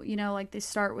interview, you know, like, they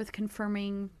start with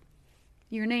confirming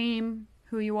your name,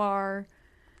 who you are.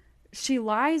 She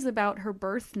lies about her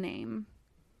birth name.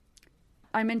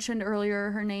 I mentioned earlier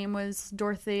her name was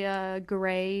Dorothea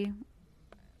Gray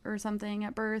or something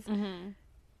at birth. Mm-hmm.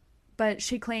 But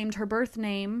she claimed her birth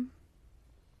name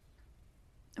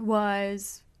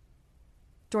was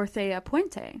Dorothea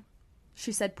Puente.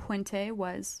 She said Puente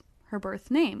was her birth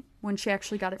name when she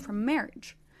actually got it from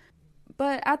marriage.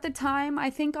 But at the time, I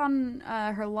think on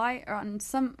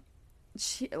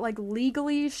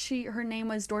legally her name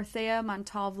was Dorothea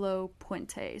Montalvo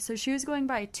Puente. So she was going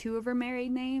by two of her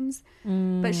married names,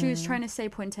 but she was trying to say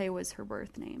Puente was her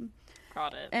birth name.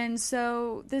 Got it. And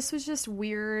so this was just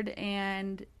weird,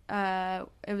 and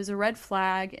it was a red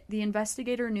flag. The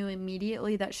investigator knew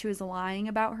immediately that she was lying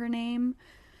about her name,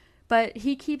 but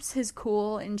he keeps his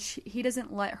cool, and he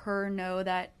doesn't let her know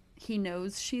that he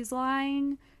knows she's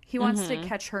lying. He wants to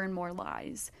catch her in more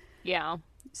lies. Yeah.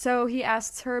 So he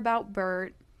asks her about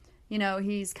Bert. You know,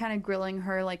 he's kind of grilling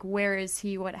her, like, where is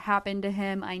he? What happened to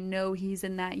him? I know he's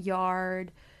in that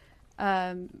yard.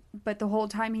 But the whole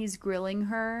time he's grilling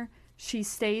her, she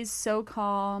stays so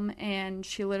calm, and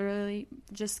she literally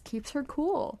just keeps her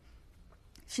cool.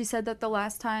 She said that the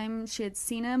last time she had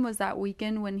seen him was that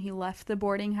weekend when he left the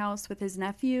boarding house with his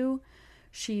nephew.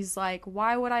 She's like,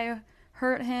 why would I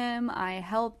hurt him? I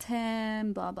helped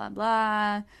him, blah, blah,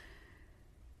 blah.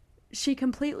 She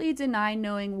completely denied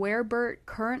knowing where Bert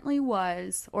currently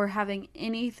was or having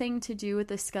anything to do with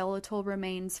the skeletal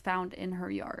remains found in her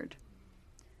yard.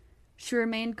 She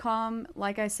remained calm,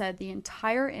 like I said, the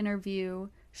entire interview.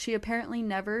 She apparently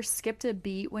never skipped a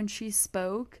beat when she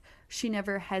spoke. She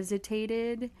never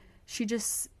hesitated. She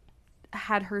just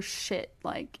had her shit,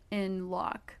 like, in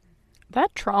lock.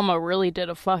 That trauma really did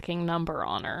a fucking number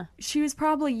on her. She was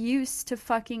probably used to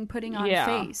fucking putting on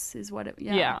face, is what it...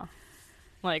 Yeah.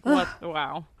 Like, what?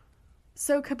 Wow.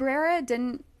 So Cabrera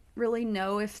didn't really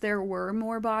know if there were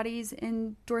more bodies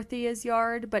in Dorothea's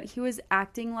yard, but he was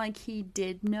acting like he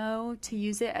did know to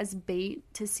use it as bait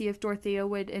to see if Dorothea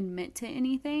would admit to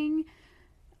anything.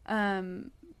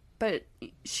 But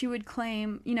she would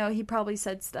claim, you know, he probably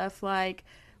said stuff like,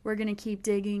 we're going to keep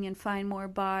digging and find more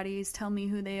bodies. Tell me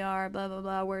who they are, blah, blah,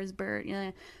 blah. Where's Bert? You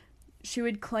know, she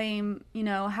would claim, you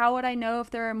know, how would I know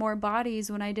if there are more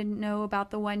bodies when I didn't know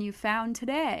about the one you found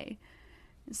today?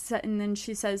 And then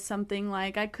she says something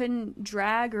like, I couldn't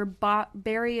drag or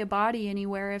bury a body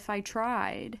anywhere if I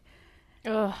tried.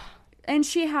 Ugh. And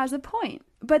she has a point.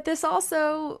 But this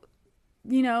also,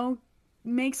 you know,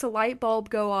 makes a light bulb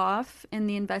go off in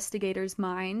the investigators'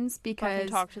 minds because... I can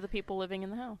talk to the people living in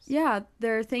the house. Yeah,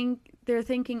 they're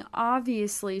thinking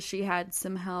obviously she had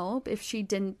some help. If she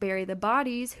didn't bury the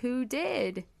bodies, who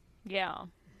did? Yeah.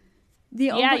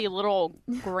 You little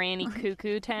granny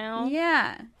cuckoo town.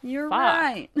 Yeah, you're Fuck.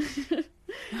 right.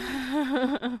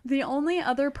 The only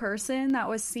other person that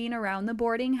was seen around the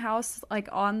boarding house, like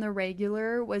on the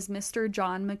regular, was Mr.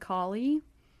 John McCauley.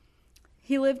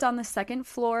 He lived on the second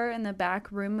floor in the back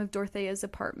room of Dorothea's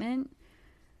apartment.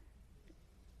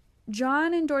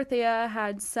 John and Dorothea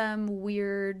had some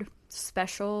weird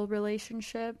special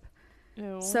relationship.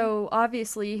 Ew. So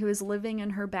obviously he was living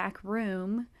in her back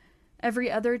room.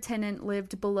 Every other tenant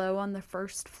lived below on the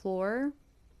first floor.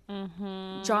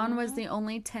 Mm-hmm. John was the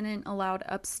only tenant allowed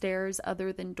upstairs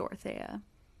other than Dorothea.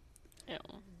 Ew.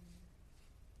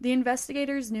 The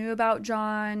investigators knew about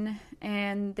John,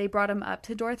 and they brought him up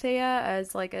to Dorothea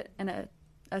as like a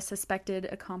suspected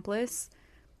accomplice.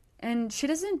 And she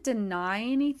doesn't deny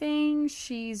anything.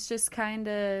 She's just kind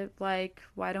of like,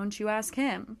 why don't you ask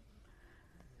him?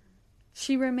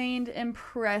 She remained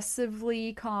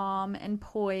impressively calm and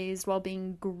poised while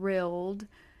being grilled.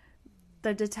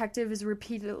 The detective is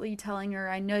repeatedly telling her,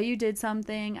 I know you did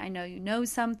something, I know you know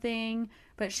something,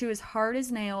 but she was hard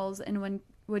as nails and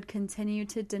would continue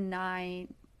to deny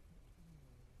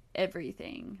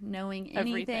everything, knowing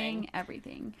anything,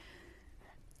 everything.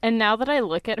 And now that I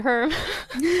look at her,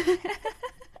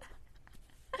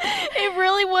 it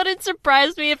really wouldn't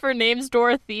surprise me if her name's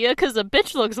Dorothea, because the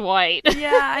bitch looks white.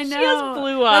 Yeah, I know. She has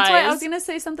blue eyes. That's why I was going to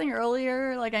say something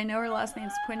earlier. Like, I know her last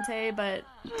name's Puente, but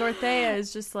Dorothea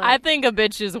is just like... I think a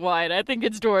bitch is white. I think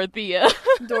it's Dorothea.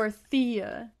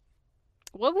 Dorothea.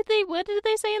 What did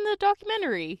they say in the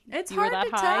documentary? It's you hard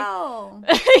to tell.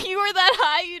 You were that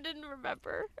high you didn't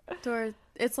remember.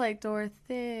 It's like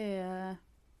Dorothea.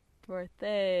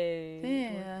 Dorothea.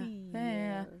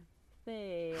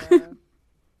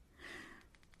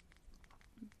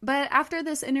 But after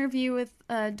this interview with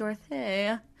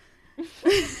Dorothea,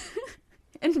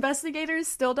 investigators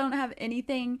still don't have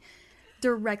anything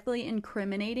directly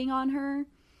incriminating on her.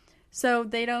 So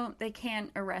they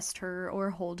can't arrest her or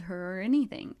hold her or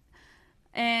anything.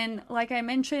 And like I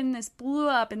mentioned, this blew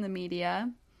up in the media.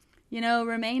 You know,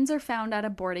 remains are found at a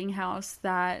boarding house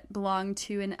that belonged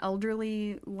to an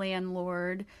elderly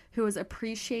landlord who was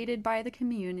appreciated by the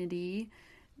community.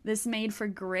 This made for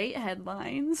great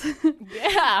headlines.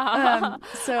 Yeah.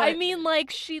 So I mean,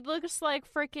 like, she looks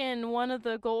like freaking one of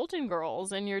the Golden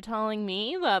Girls, and you're telling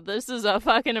me that this is a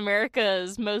fucking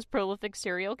America's most prolific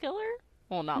serial killer?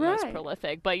 Well, not most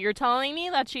prolific, but you're telling me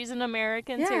that she's an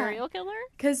American serial killer?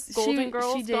 Because she did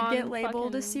get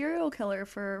labeled a serial killer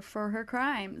for her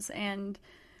crimes, and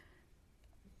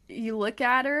you look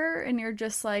at her and you're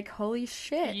just like, holy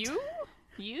shit.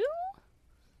 You?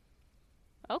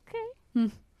 Okay.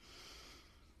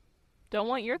 Don't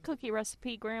want your cookie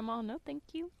recipe, Grandma. No, thank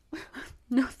you.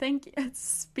 No, thank you.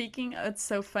 It's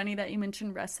so funny that you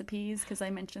mentioned recipes, because I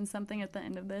mentioned something at the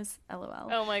end of this. LOL.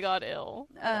 Oh my god, ill.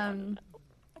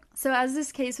 So as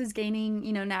this case was gaining,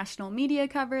 you know, national media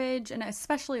coverage and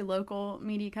especially local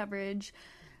media coverage,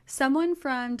 someone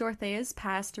from Dorothea's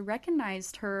past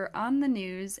recognized her on the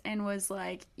news and was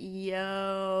like,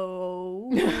 yo.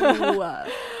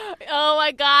 Oh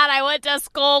my god, I went to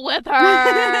school with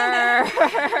her.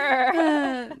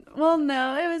 Well,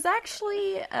 no, it was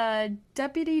actually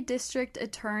Deputy District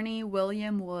Attorney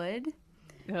William Wood.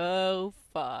 Oh,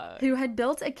 fuck. Who had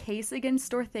built a case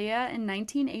against Dorothea in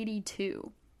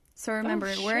 1982. So remember,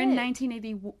 we're in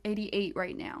 1988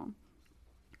 right now.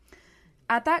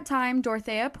 At that time,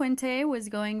 Dorothea Puente was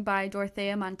going by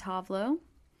Dorothea Montavlo.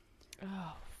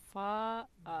 Oh, fuck.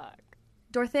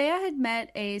 Dorothea had met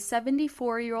a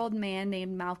 74-year-old man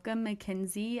named Malcolm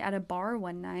McKenzie at a bar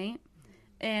one night,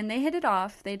 and they hit it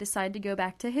off. They decided to go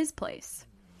back to his place.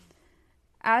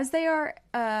 As they are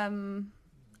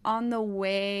on the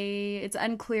way, it's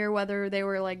unclear whether they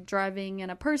were like driving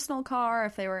in a personal car,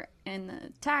 if they were in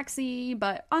the taxi,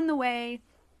 but on the way,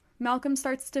 Malcolm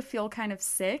starts to feel kind of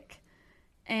sick,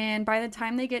 And by the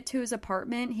time they get to his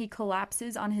apartment, he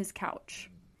collapses on his couch.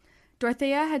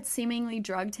 Dorothea had seemingly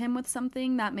drugged him with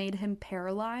something that made him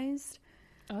paralyzed.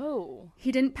 Oh.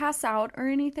 He didn't pass out or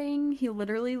anything. He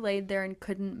literally laid there and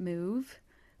couldn't move.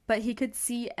 But he could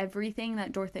see everything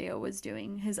that Dorothea was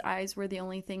doing. His eyes were the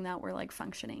only thing that were, like,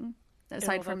 functioning,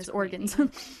 aside from his organs.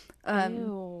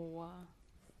 Ew.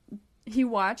 He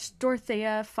watched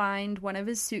Dorothea find one of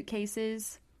his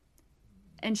suitcases,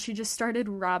 and she just started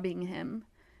robbing him.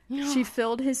 She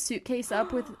filled his suitcase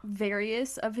up with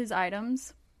various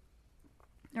items.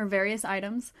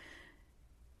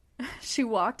 She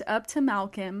walked up to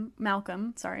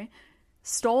Malcolm,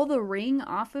 stole the ring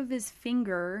off of his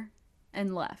finger,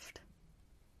 and left.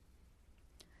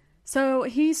 So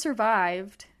he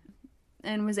survived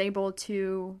and was able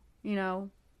to,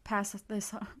 pass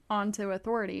this on to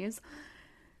authorities.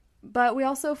 But we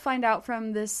also find out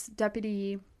from this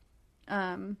deputy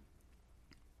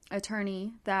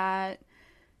attorney that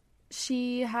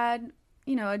she had,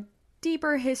 a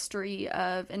deeper history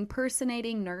of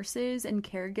impersonating nurses and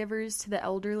caregivers to the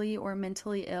elderly or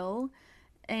mentally ill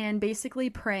and basically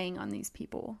preying on these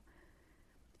people.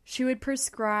 She would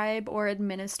prescribe or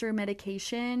administer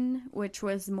medication, which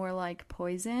was more like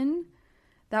poison,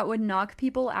 that would knock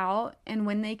people out, and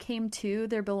when they came to,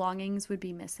 their belongings would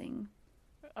be missing.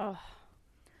 Ugh.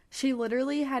 She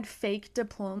literally had fake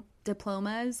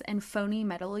diplomas and phony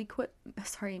medical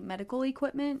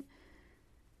equipment.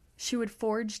 She would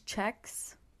forge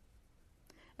checks.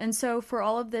 And so for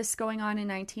all of this going on in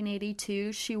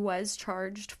 1982, she was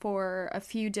charged for a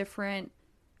few different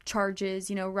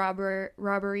charges,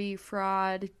 robbery,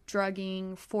 fraud,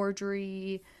 drugging,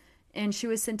 forgery, and she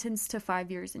was sentenced to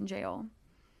 5 years in jail.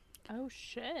 Oh,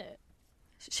 shit.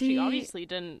 She obviously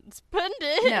didn't spend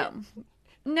it. No.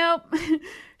 Nope.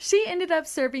 She ended up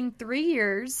serving 3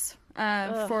 years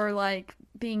for, like,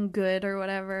 being good or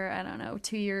whatever. I don't know.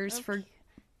 2 years for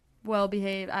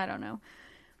well-behaved. I don't know.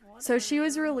 Whatever. So she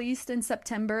was released in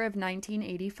September of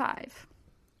 1985.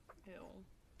 Ew.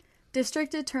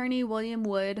 District Attorney William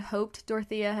Wood hoped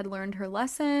Dorothea had learned her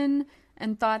lesson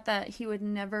and thought that he would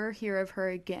never hear of her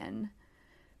again.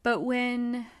 But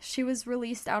when she was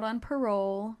released out on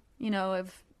parole, in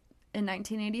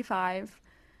 1985,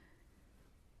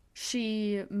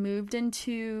 she moved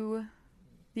into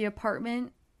the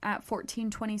apartment at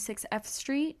 1426 F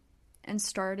Street and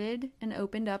started and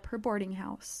opened up her boarding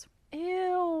house.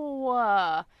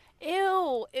 Ew.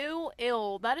 Ew. Ew.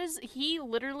 Ew. He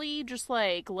literally just,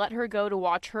 like, let her go to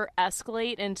watch her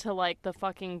escalate into, like, the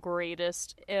fucking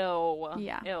greatest. Ew.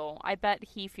 Yeah. Ew. I bet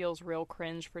he feels real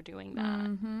cringe for doing that.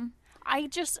 Mm-hmm.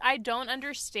 I don't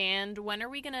understand. When are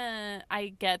we gonna...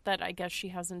 I get that I guess she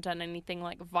hasn't done anything,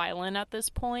 like, violent at this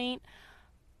point,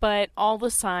 but all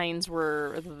the signs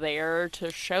were there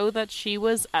to show that she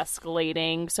was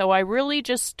escalating, so I really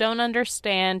just don't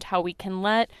understand how we can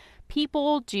let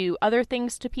people do other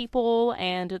things to people,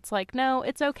 and it's like, no,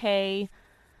 it's okay.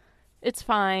 It's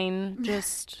fine.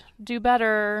 Just do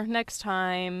better next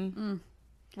time.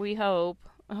 We hope.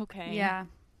 Okay. Yeah.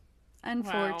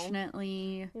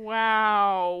 Unfortunately.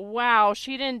 Wow.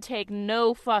 She didn't take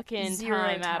no fucking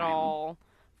time at all.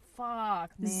 Fuck,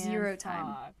 man. Zero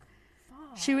time.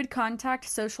 She would contact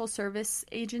social service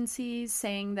agencies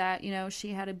saying that, she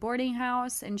had a boarding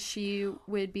house and she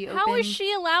would be open. How is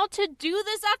she allowed to do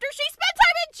this after she spent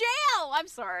time in jail? I'm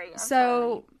sorry.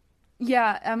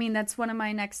 Yeah, I mean, that's one of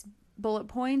my next bullet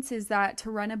points is that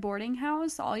to run a boarding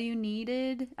house, all you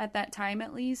needed, at that time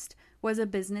at least, was a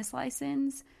business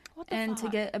license. And to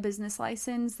get a business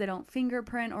license, they don't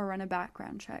fingerprint or run a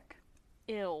background check.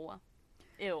 Ew.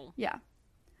 Yeah.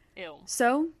 Ew.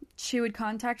 So she would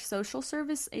contact social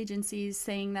service agencies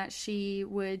saying that she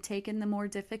would take in the more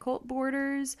difficult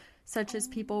boarders, such as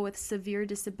people with severe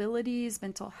disabilities,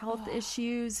 mental health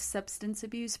issues, substance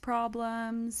abuse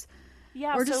problems.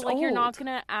 Yeah, or so, just like, old. You're not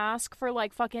gonna ask for,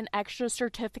 like, fucking extra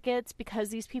certificates because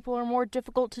these people are more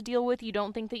difficult to deal with? You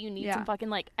don't think that you need some fucking,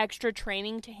 like, extra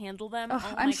training to handle them?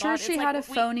 I'm sure she had a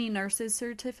phony nurse's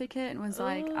certificate and was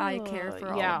like, I care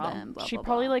for all of them, blah, she blah,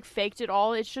 probably, blah. like, faked it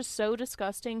all. It's just so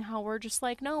disgusting how we're just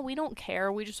like, no, we don't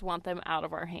care. We just want them out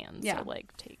of our hands. Yeah. So,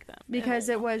 like, take them. Because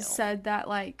it was said that,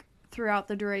 like, throughout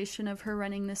the duration of her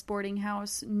running this boarding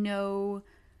house,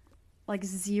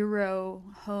 zero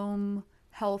home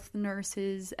health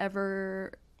nurses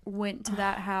ever went to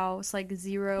that house. Like,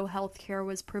 zero health care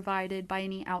was provided by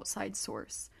any outside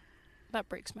source. That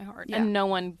breaks my heart. Yeah. And no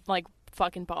one, like,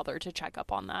 fucking bothered to check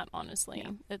up on that, honestly.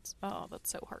 Yeah. That's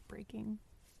so heartbreaking.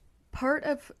 Part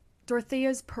of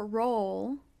Dorothea's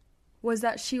parole was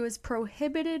that she was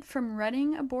prohibited from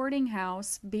running a boarding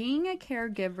house, being a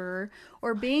caregiver,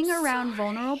 or being around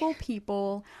vulnerable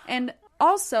people, and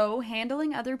also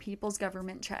handling other people's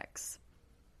government checks.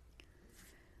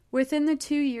 Within the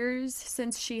 2 years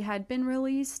since she had been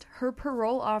released, her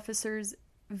parole officers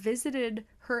visited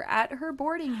her at her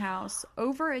boarding house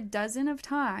over a dozen of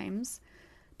times,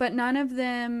 but none of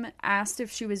them asked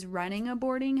if she was running a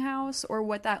boarding house or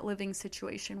what that living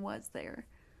situation was there.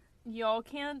 Y'all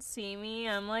can't see me.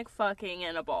 I'm like fucking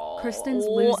in a ball. Kristen's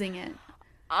losing it.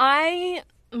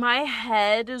 My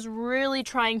head is really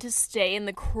trying to stay in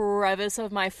the crevice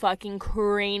of my fucking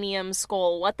cranium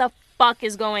skull. What the fuck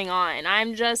is going on?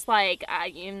 I'm just like,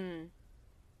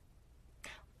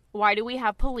 why do we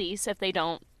have police if they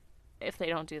don't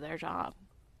do their job?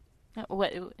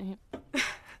 What?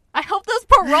 I hope those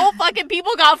parole fucking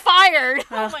people got fired.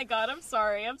 Oh my god, I'm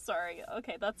sorry.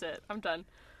 Okay, that's it. I'm done.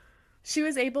 She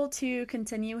was able to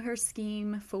continue her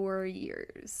scheme for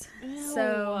years. Ew.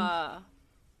 So,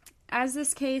 as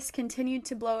this case continued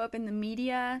to blow up in the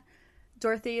media,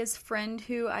 Dorothea's friend,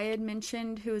 who I had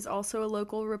mentioned, who is also a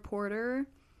local reporter,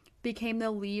 became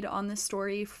the lead on the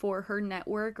story for her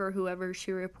network or whoever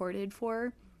she reported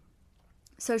for.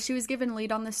 So she was given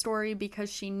lead on the story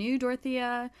because she knew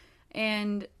Dorothea,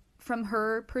 and from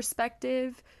her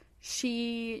perspective,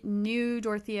 she knew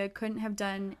Dorothea couldn't have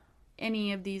done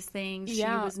any of these things.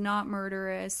 Yeah. She was not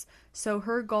murderous. So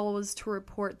her goal was to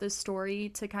report this story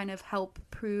to kind of help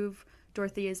prove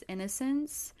Dorothea's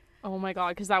innocence. Oh my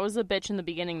god, because that was the bitch in the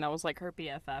beginning that was like her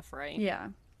BFF, right? Yeah.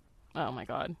 Oh my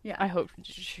god. Yeah. I hope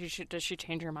does she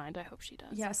change her mind? I hope she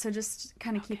does. Yeah, so just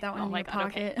kind of keep that one in your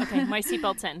pocket. Okay, my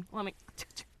seatbelt's in. Let me...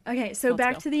 Okay, so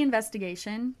back to the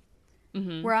investigation.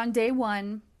 Mm-hmm. We're on day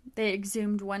 1. They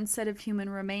exhumed 1 set of human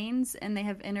remains, and they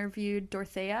have interviewed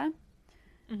Dorothea.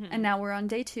 Mm-hmm. And now we're on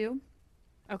day 2.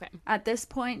 Okay. At this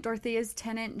point, Dorothea's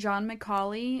tenant, John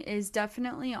McCauley, is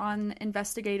definitely on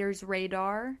investigators'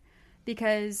 radar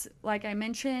because, like I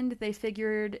mentioned, they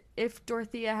figured if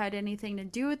Dorothea had anything to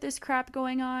do with this crap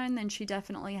going on, then she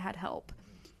definitely had help.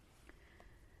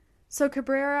 So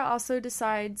Cabrera also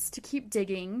decides to keep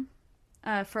digging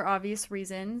for obvious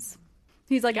reasons.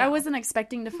 He's like, I wasn't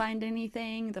expecting to find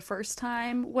anything the first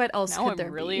time. What else could there be? Now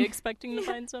I'm really expecting to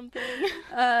find something.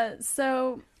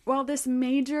 So while this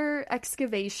major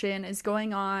excavation is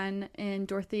going on in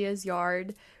Dorothea's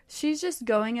yard, she's just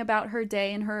going about her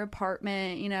day in her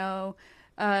apartment, you know,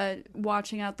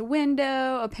 watching out the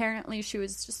window. Apparently she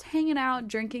was just hanging out,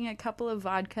 drinking a couple of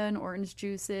vodka and orange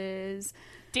juices.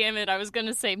 Damn it, I was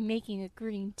gonna say making a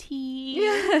green tea.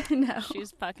 Yeah, no.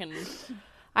 She's fucking...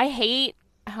 I hate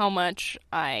how much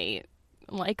I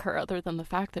like her other than the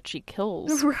fact that she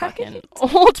kills fucking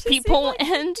old people like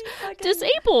and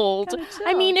disabled.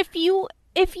 I mean, if you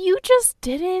just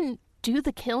didn't do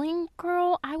the killing,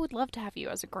 girl, I would love to have you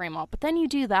as a grandma. But then you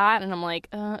do that, and I'm like,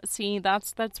 see,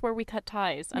 that's where we cut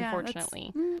ties,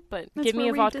 unfortunately. But give me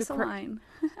a vodka.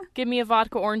 Give me a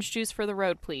vodka orange juice for the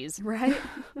road, please. Right.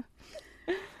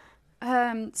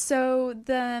 So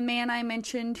the man I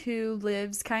mentioned who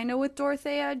lives kind of with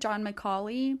Dorothea, John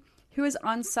McCauley, who was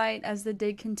on site as the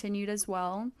dig continued as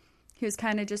well. He was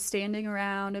kind of just standing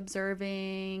around,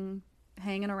 observing,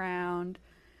 hanging around.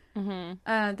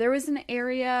 Mm-hmm. There was an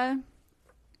area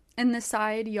in the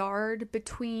side yard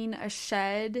between a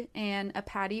shed and a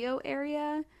patio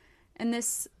area. And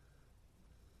this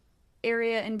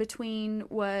area in between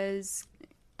was...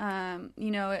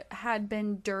 it had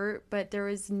been dirt, but there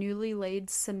was newly laid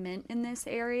cement in this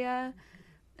area.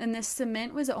 And this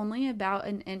cement was only about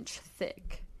an inch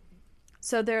thick.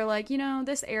 So they're like,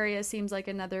 this area seems like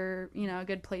another, a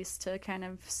good place to kind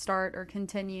of start or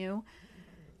continue.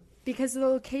 Because the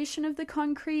location of the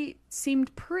concrete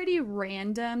seemed pretty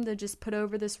random. They just put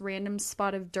over this random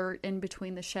spot of dirt in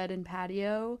between the shed and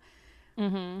patio.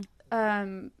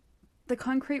 Mm-hmm. The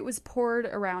concrete was poured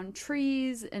around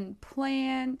trees and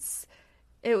plants.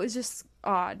 It was just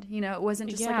odd. It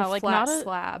wasn't just like a flat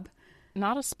slab.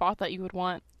 Not a spot that you would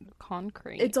want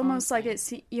concrete. It's almost like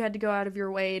you had to go out of your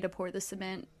way to pour the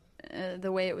cement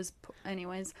the way it was.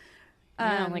 Anyways.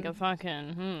 Like a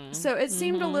fucking... So it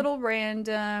seemed a little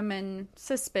random and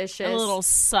suspicious. A little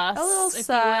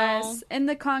sus. And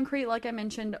the concrete, like I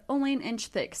mentioned, only an inch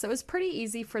thick. So it was pretty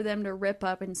easy for them to rip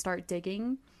up and start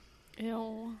digging.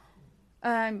 Ew.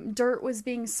 Dirt was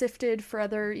being sifted for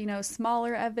other,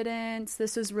 smaller evidence.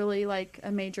 This was really, like,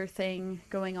 a major thing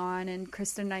going on. And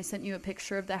Kristen and I sent you a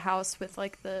picture of the house with,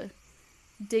 like, the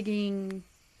digging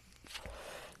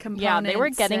components. Yeah, they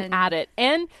were getting at it.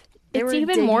 And it's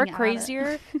even more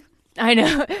crazier. I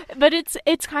know. But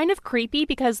it's kind of creepy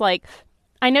because, like,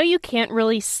 I know you can't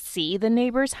really see the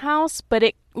neighbor's house, but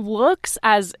it looks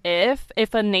as if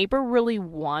a neighbor really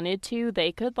wanted to,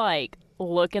 they could, like,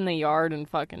 look in the yard and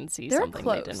fucking see They're something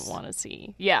close. they didn't want to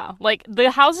see. Yeah, like,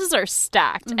 the houses are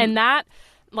stacked, and that,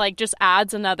 like, just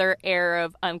adds another air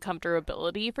of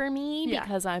uncomfortability for me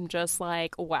because I'm just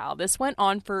like, wow, this went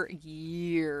on for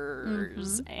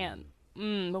years. And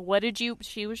what did you...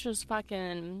 She was just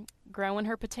fucking growing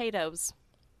her potatoes.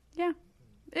 Yeah.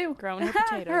 Ew. Growing her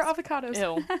potatoes. Her avocados.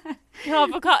 Ew.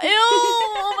 Avocado. Ew.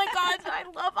 Oh my god, I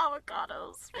love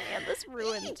avocados. Man, this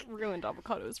ruined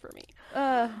avocados for me.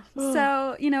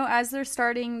 So, as they're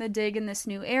starting the dig in this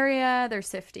new area, they're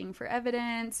sifting for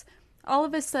evidence. All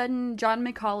of a sudden, John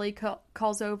McCauley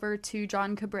calls over to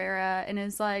John Cabrera and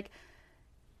is like,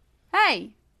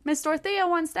 "Hey, Miss Dorothea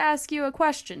wants to ask you a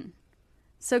question."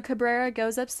 So Cabrera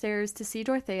goes upstairs to see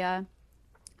Dorothea.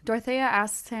 Dorothea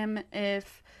asks him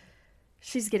if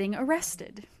she's getting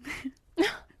arrested.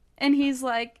 And he's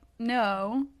like,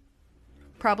 no.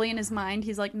 Probably in his mind,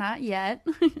 he's like, not yet.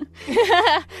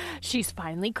 She's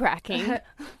finally cracking.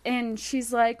 And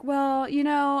she's like, well,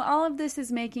 all of this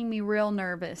is making me real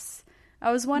nervous.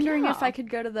 I was wondering if I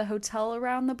could go to the hotel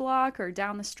around the block or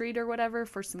down the street or whatever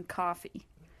for some coffee.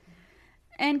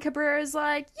 And Cabrera's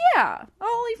like, yeah,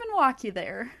 I'll even walk you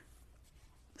there.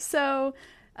 So,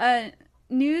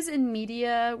 news and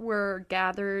media were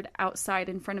gathered outside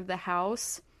in front of the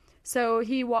house. So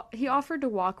he offered to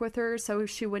walk with her so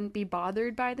she wouldn't be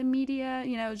bothered by the media,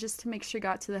 just to make sure she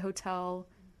got to the hotel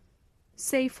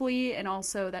safely and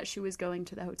also that she was going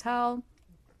to the hotel.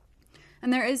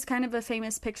 And there is kind of a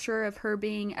famous picture of her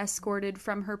being escorted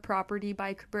from her property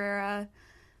by Cabrera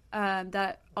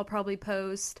that I'll probably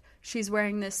post. She's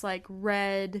wearing this like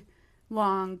red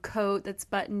long coat that's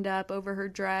buttoned up over her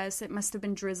dress. It must have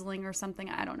been drizzling or something.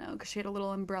 I don't know, because she had a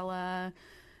little umbrella.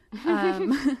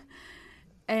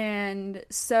 And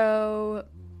so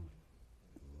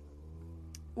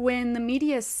when the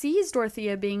media sees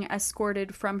Dorothea being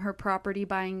escorted from her property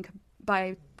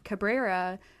by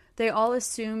Cabrera, they all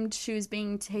assumed she was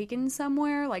being taken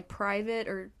somewhere, like private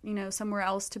or, somewhere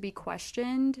else to be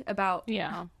questioned about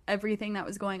everything that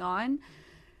was going on.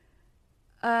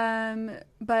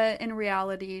 But in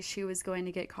reality, she was going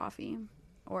to get coffee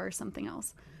or something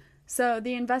else. So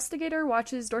the investigator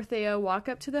watches Dorothea walk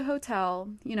up to the hotel.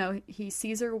 He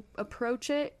sees her approach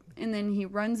it, and then he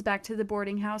runs back to the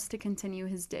boarding house to continue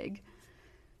his dig.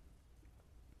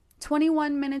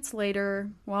 21 minutes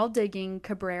later, while digging,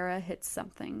 Cabrera hits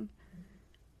something.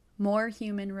 More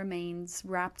human remains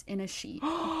wrapped in a sheet.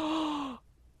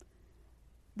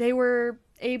 They were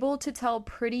able to tell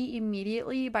pretty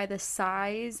immediately by the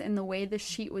size and the way the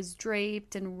sheet was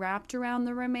draped and wrapped around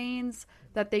the remains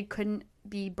that they couldn't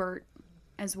be Bert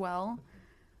as well.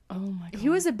 Oh my god. He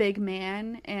was a big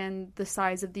man, and the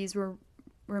size of these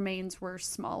remains were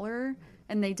smaller,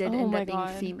 and they did end up being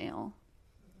female.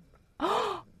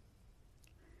 I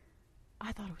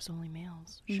thought it was only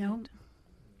males. Nope.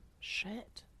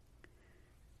 Shit.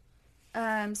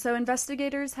 So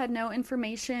investigators had no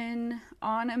information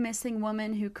on a missing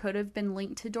woman who could have been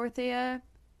linked to Dorothea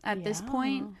at this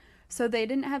point. So they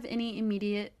didn't have any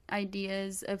immediate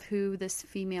ideas of who this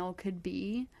female could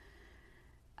be.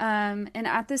 And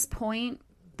at this point,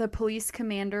 the police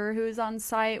commander who is on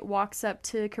site walks up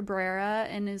to Cabrera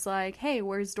and is like, hey,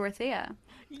 where's Dorothea?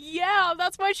 Yeah,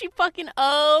 that's why she fucking...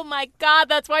 Oh my god,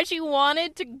 that's why she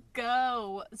wanted to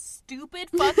go. Stupid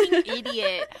fucking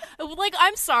idiot. Like,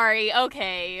 I'm sorry,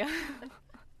 okay.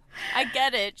 I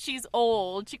get it. She's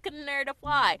old. She couldn't learn to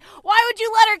fly. Why would you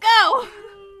let her go?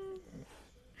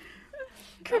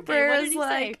 Cabrera's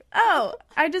like, oh,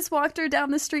 I just walked her down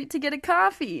the street to get a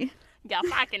coffee. You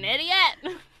fucking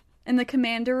idiot. And the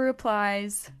commander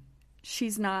replies,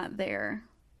 she's not there.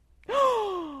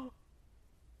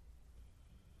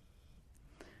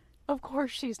 Of course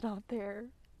she's not there.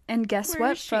 And guess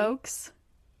what, folks?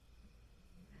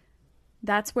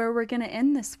 That's where we're going to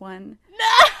end this one. No!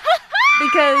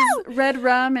 Because Red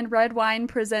Rum and Red Wine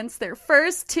presents their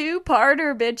first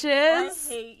two-parter,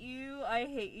 bitches. I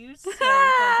hate you so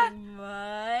fucking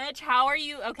much. How are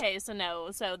you? Okay, so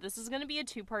this is going to be a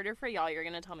two-parter for y'all. You're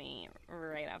going to tell me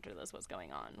right after this what's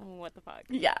going on. What the fuck?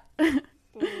 Yeah.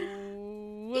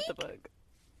 What the fuck?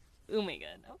 Oh my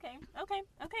god.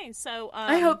 Okay. So,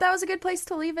 I hope that was a good place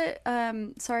to leave it.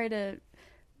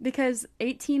 Because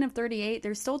 18 of 38,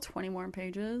 there's still 20 more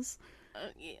pages.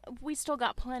 We still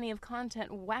got plenty of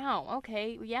content. Wow.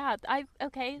 Okay. Yeah.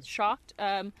 Shocked.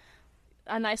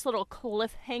 A nice little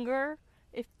cliffhanger,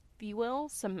 if you will,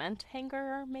 cement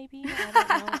hanger, maybe? I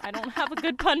don't know. I don't have a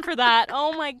good pun for that.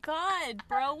 Oh my god,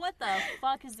 bro, what the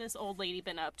fuck has this old lady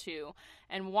been up to?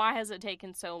 And why has it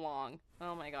taken so long?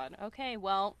 Oh my god. Okay,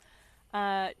 well,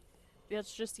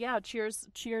 it's just, cheers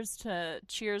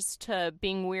to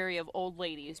being weary of old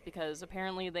ladies, because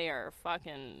apparently they are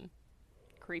fucking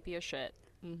creepy as shit.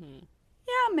 Mm-hmm.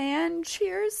 Yeah, man,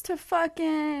 cheers to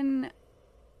fucking...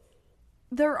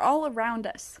 They're all around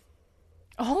us.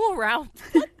 All around.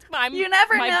 You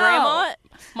never know.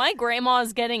 My grandma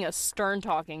is getting a stern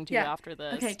talking to after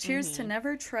this. Okay, cheers to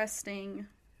never trusting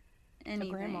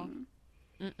anything.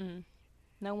 Mm-mm.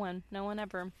 No one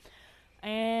ever.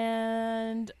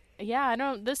 And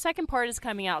the second part is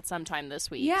coming out sometime this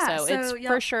week. Yeah, so it's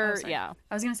for sure. I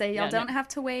was gonna say y'all don't have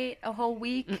to wait a whole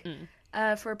week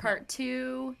for part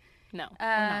 2. No.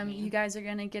 You guys are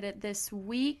gonna get it this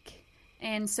week.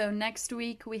 And so next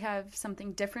week we have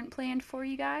something different planned for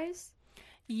you guys.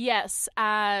 Yes,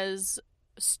 as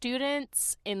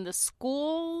students in the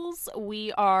schools,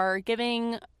 we are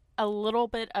giving a little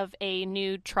bit of a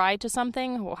new try to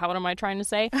something. Well, what am I trying to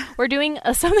say? We're doing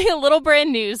something a little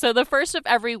brand new. So the first of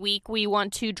every week, we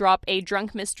want to drop a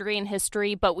drunk mystery and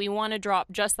history, but we want to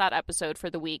drop just that episode for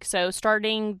the week. So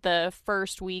starting the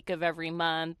first week of every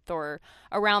month or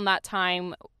around that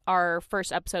time, our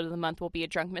first episode of the month will be a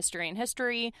drunk mystery and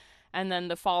history, and then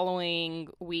the following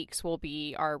weeks will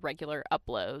be our regular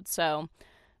upload. So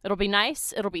it'll be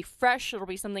nice, it'll be fresh, it'll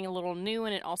be something a little new,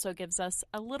 and it also gives us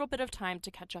a little bit of time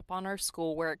to catch up on our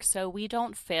schoolwork so we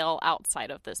don't fail outside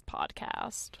of this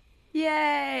podcast.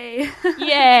 Yay!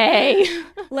 Yay!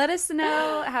 Let us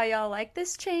know how y'all like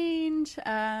this change.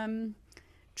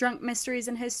 Drunk Mysteries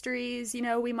and Histories,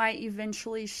 we might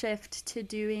eventually shift to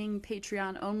doing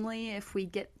Patreon only if we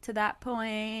get to that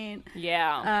point.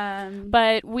 Yeah.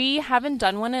 But we haven't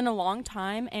done one in a long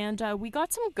time, and we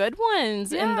got some good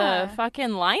ones in the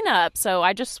fucking lineup. So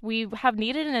we have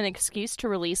needed an excuse to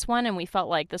release one, and we felt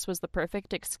like this was the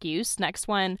perfect excuse. Next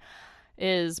one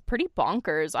is pretty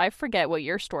bonkers. I forget what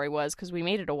your story was because we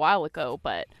made it a while ago,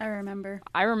 but I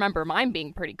remember mine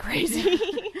being pretty crazy.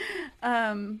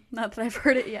 Not that I've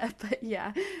heard it yet, but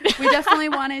yeah, we definitely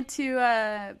wanted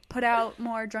to put out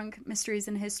more Drunk Mysteries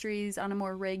and Histories on a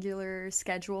more regular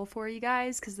schedule for you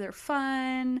guys because they're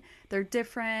fun, they're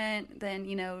different than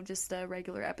just a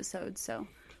regular episode. So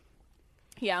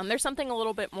yeah, and there's something a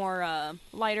little bit more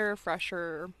lighter,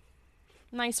 fresher,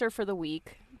 nicer for the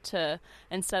week, to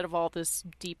instead of all this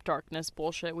deep darkness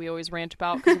bullshit we always rant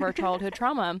about because of our childhood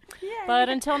trauma. Yay. But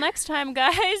until next time,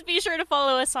 guys, be sure to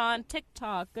follow us on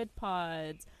TikTok, Good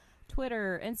Pods,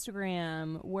 Twitter,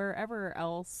 Instagram, wherever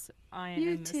else I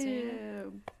am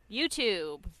missing.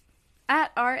 YouTube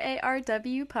at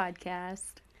RARW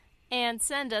Podcast, and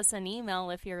send us an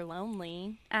email if you're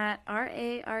lonely at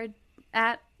Red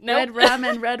Rum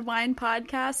and Red Wine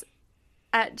Podcast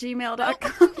at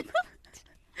gmail.com.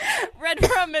 Red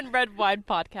Rum and Red Wine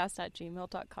Podcast at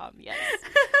gmail.com. Yes.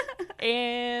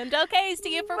 And okay,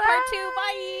 see you for part 2.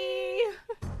 Bye.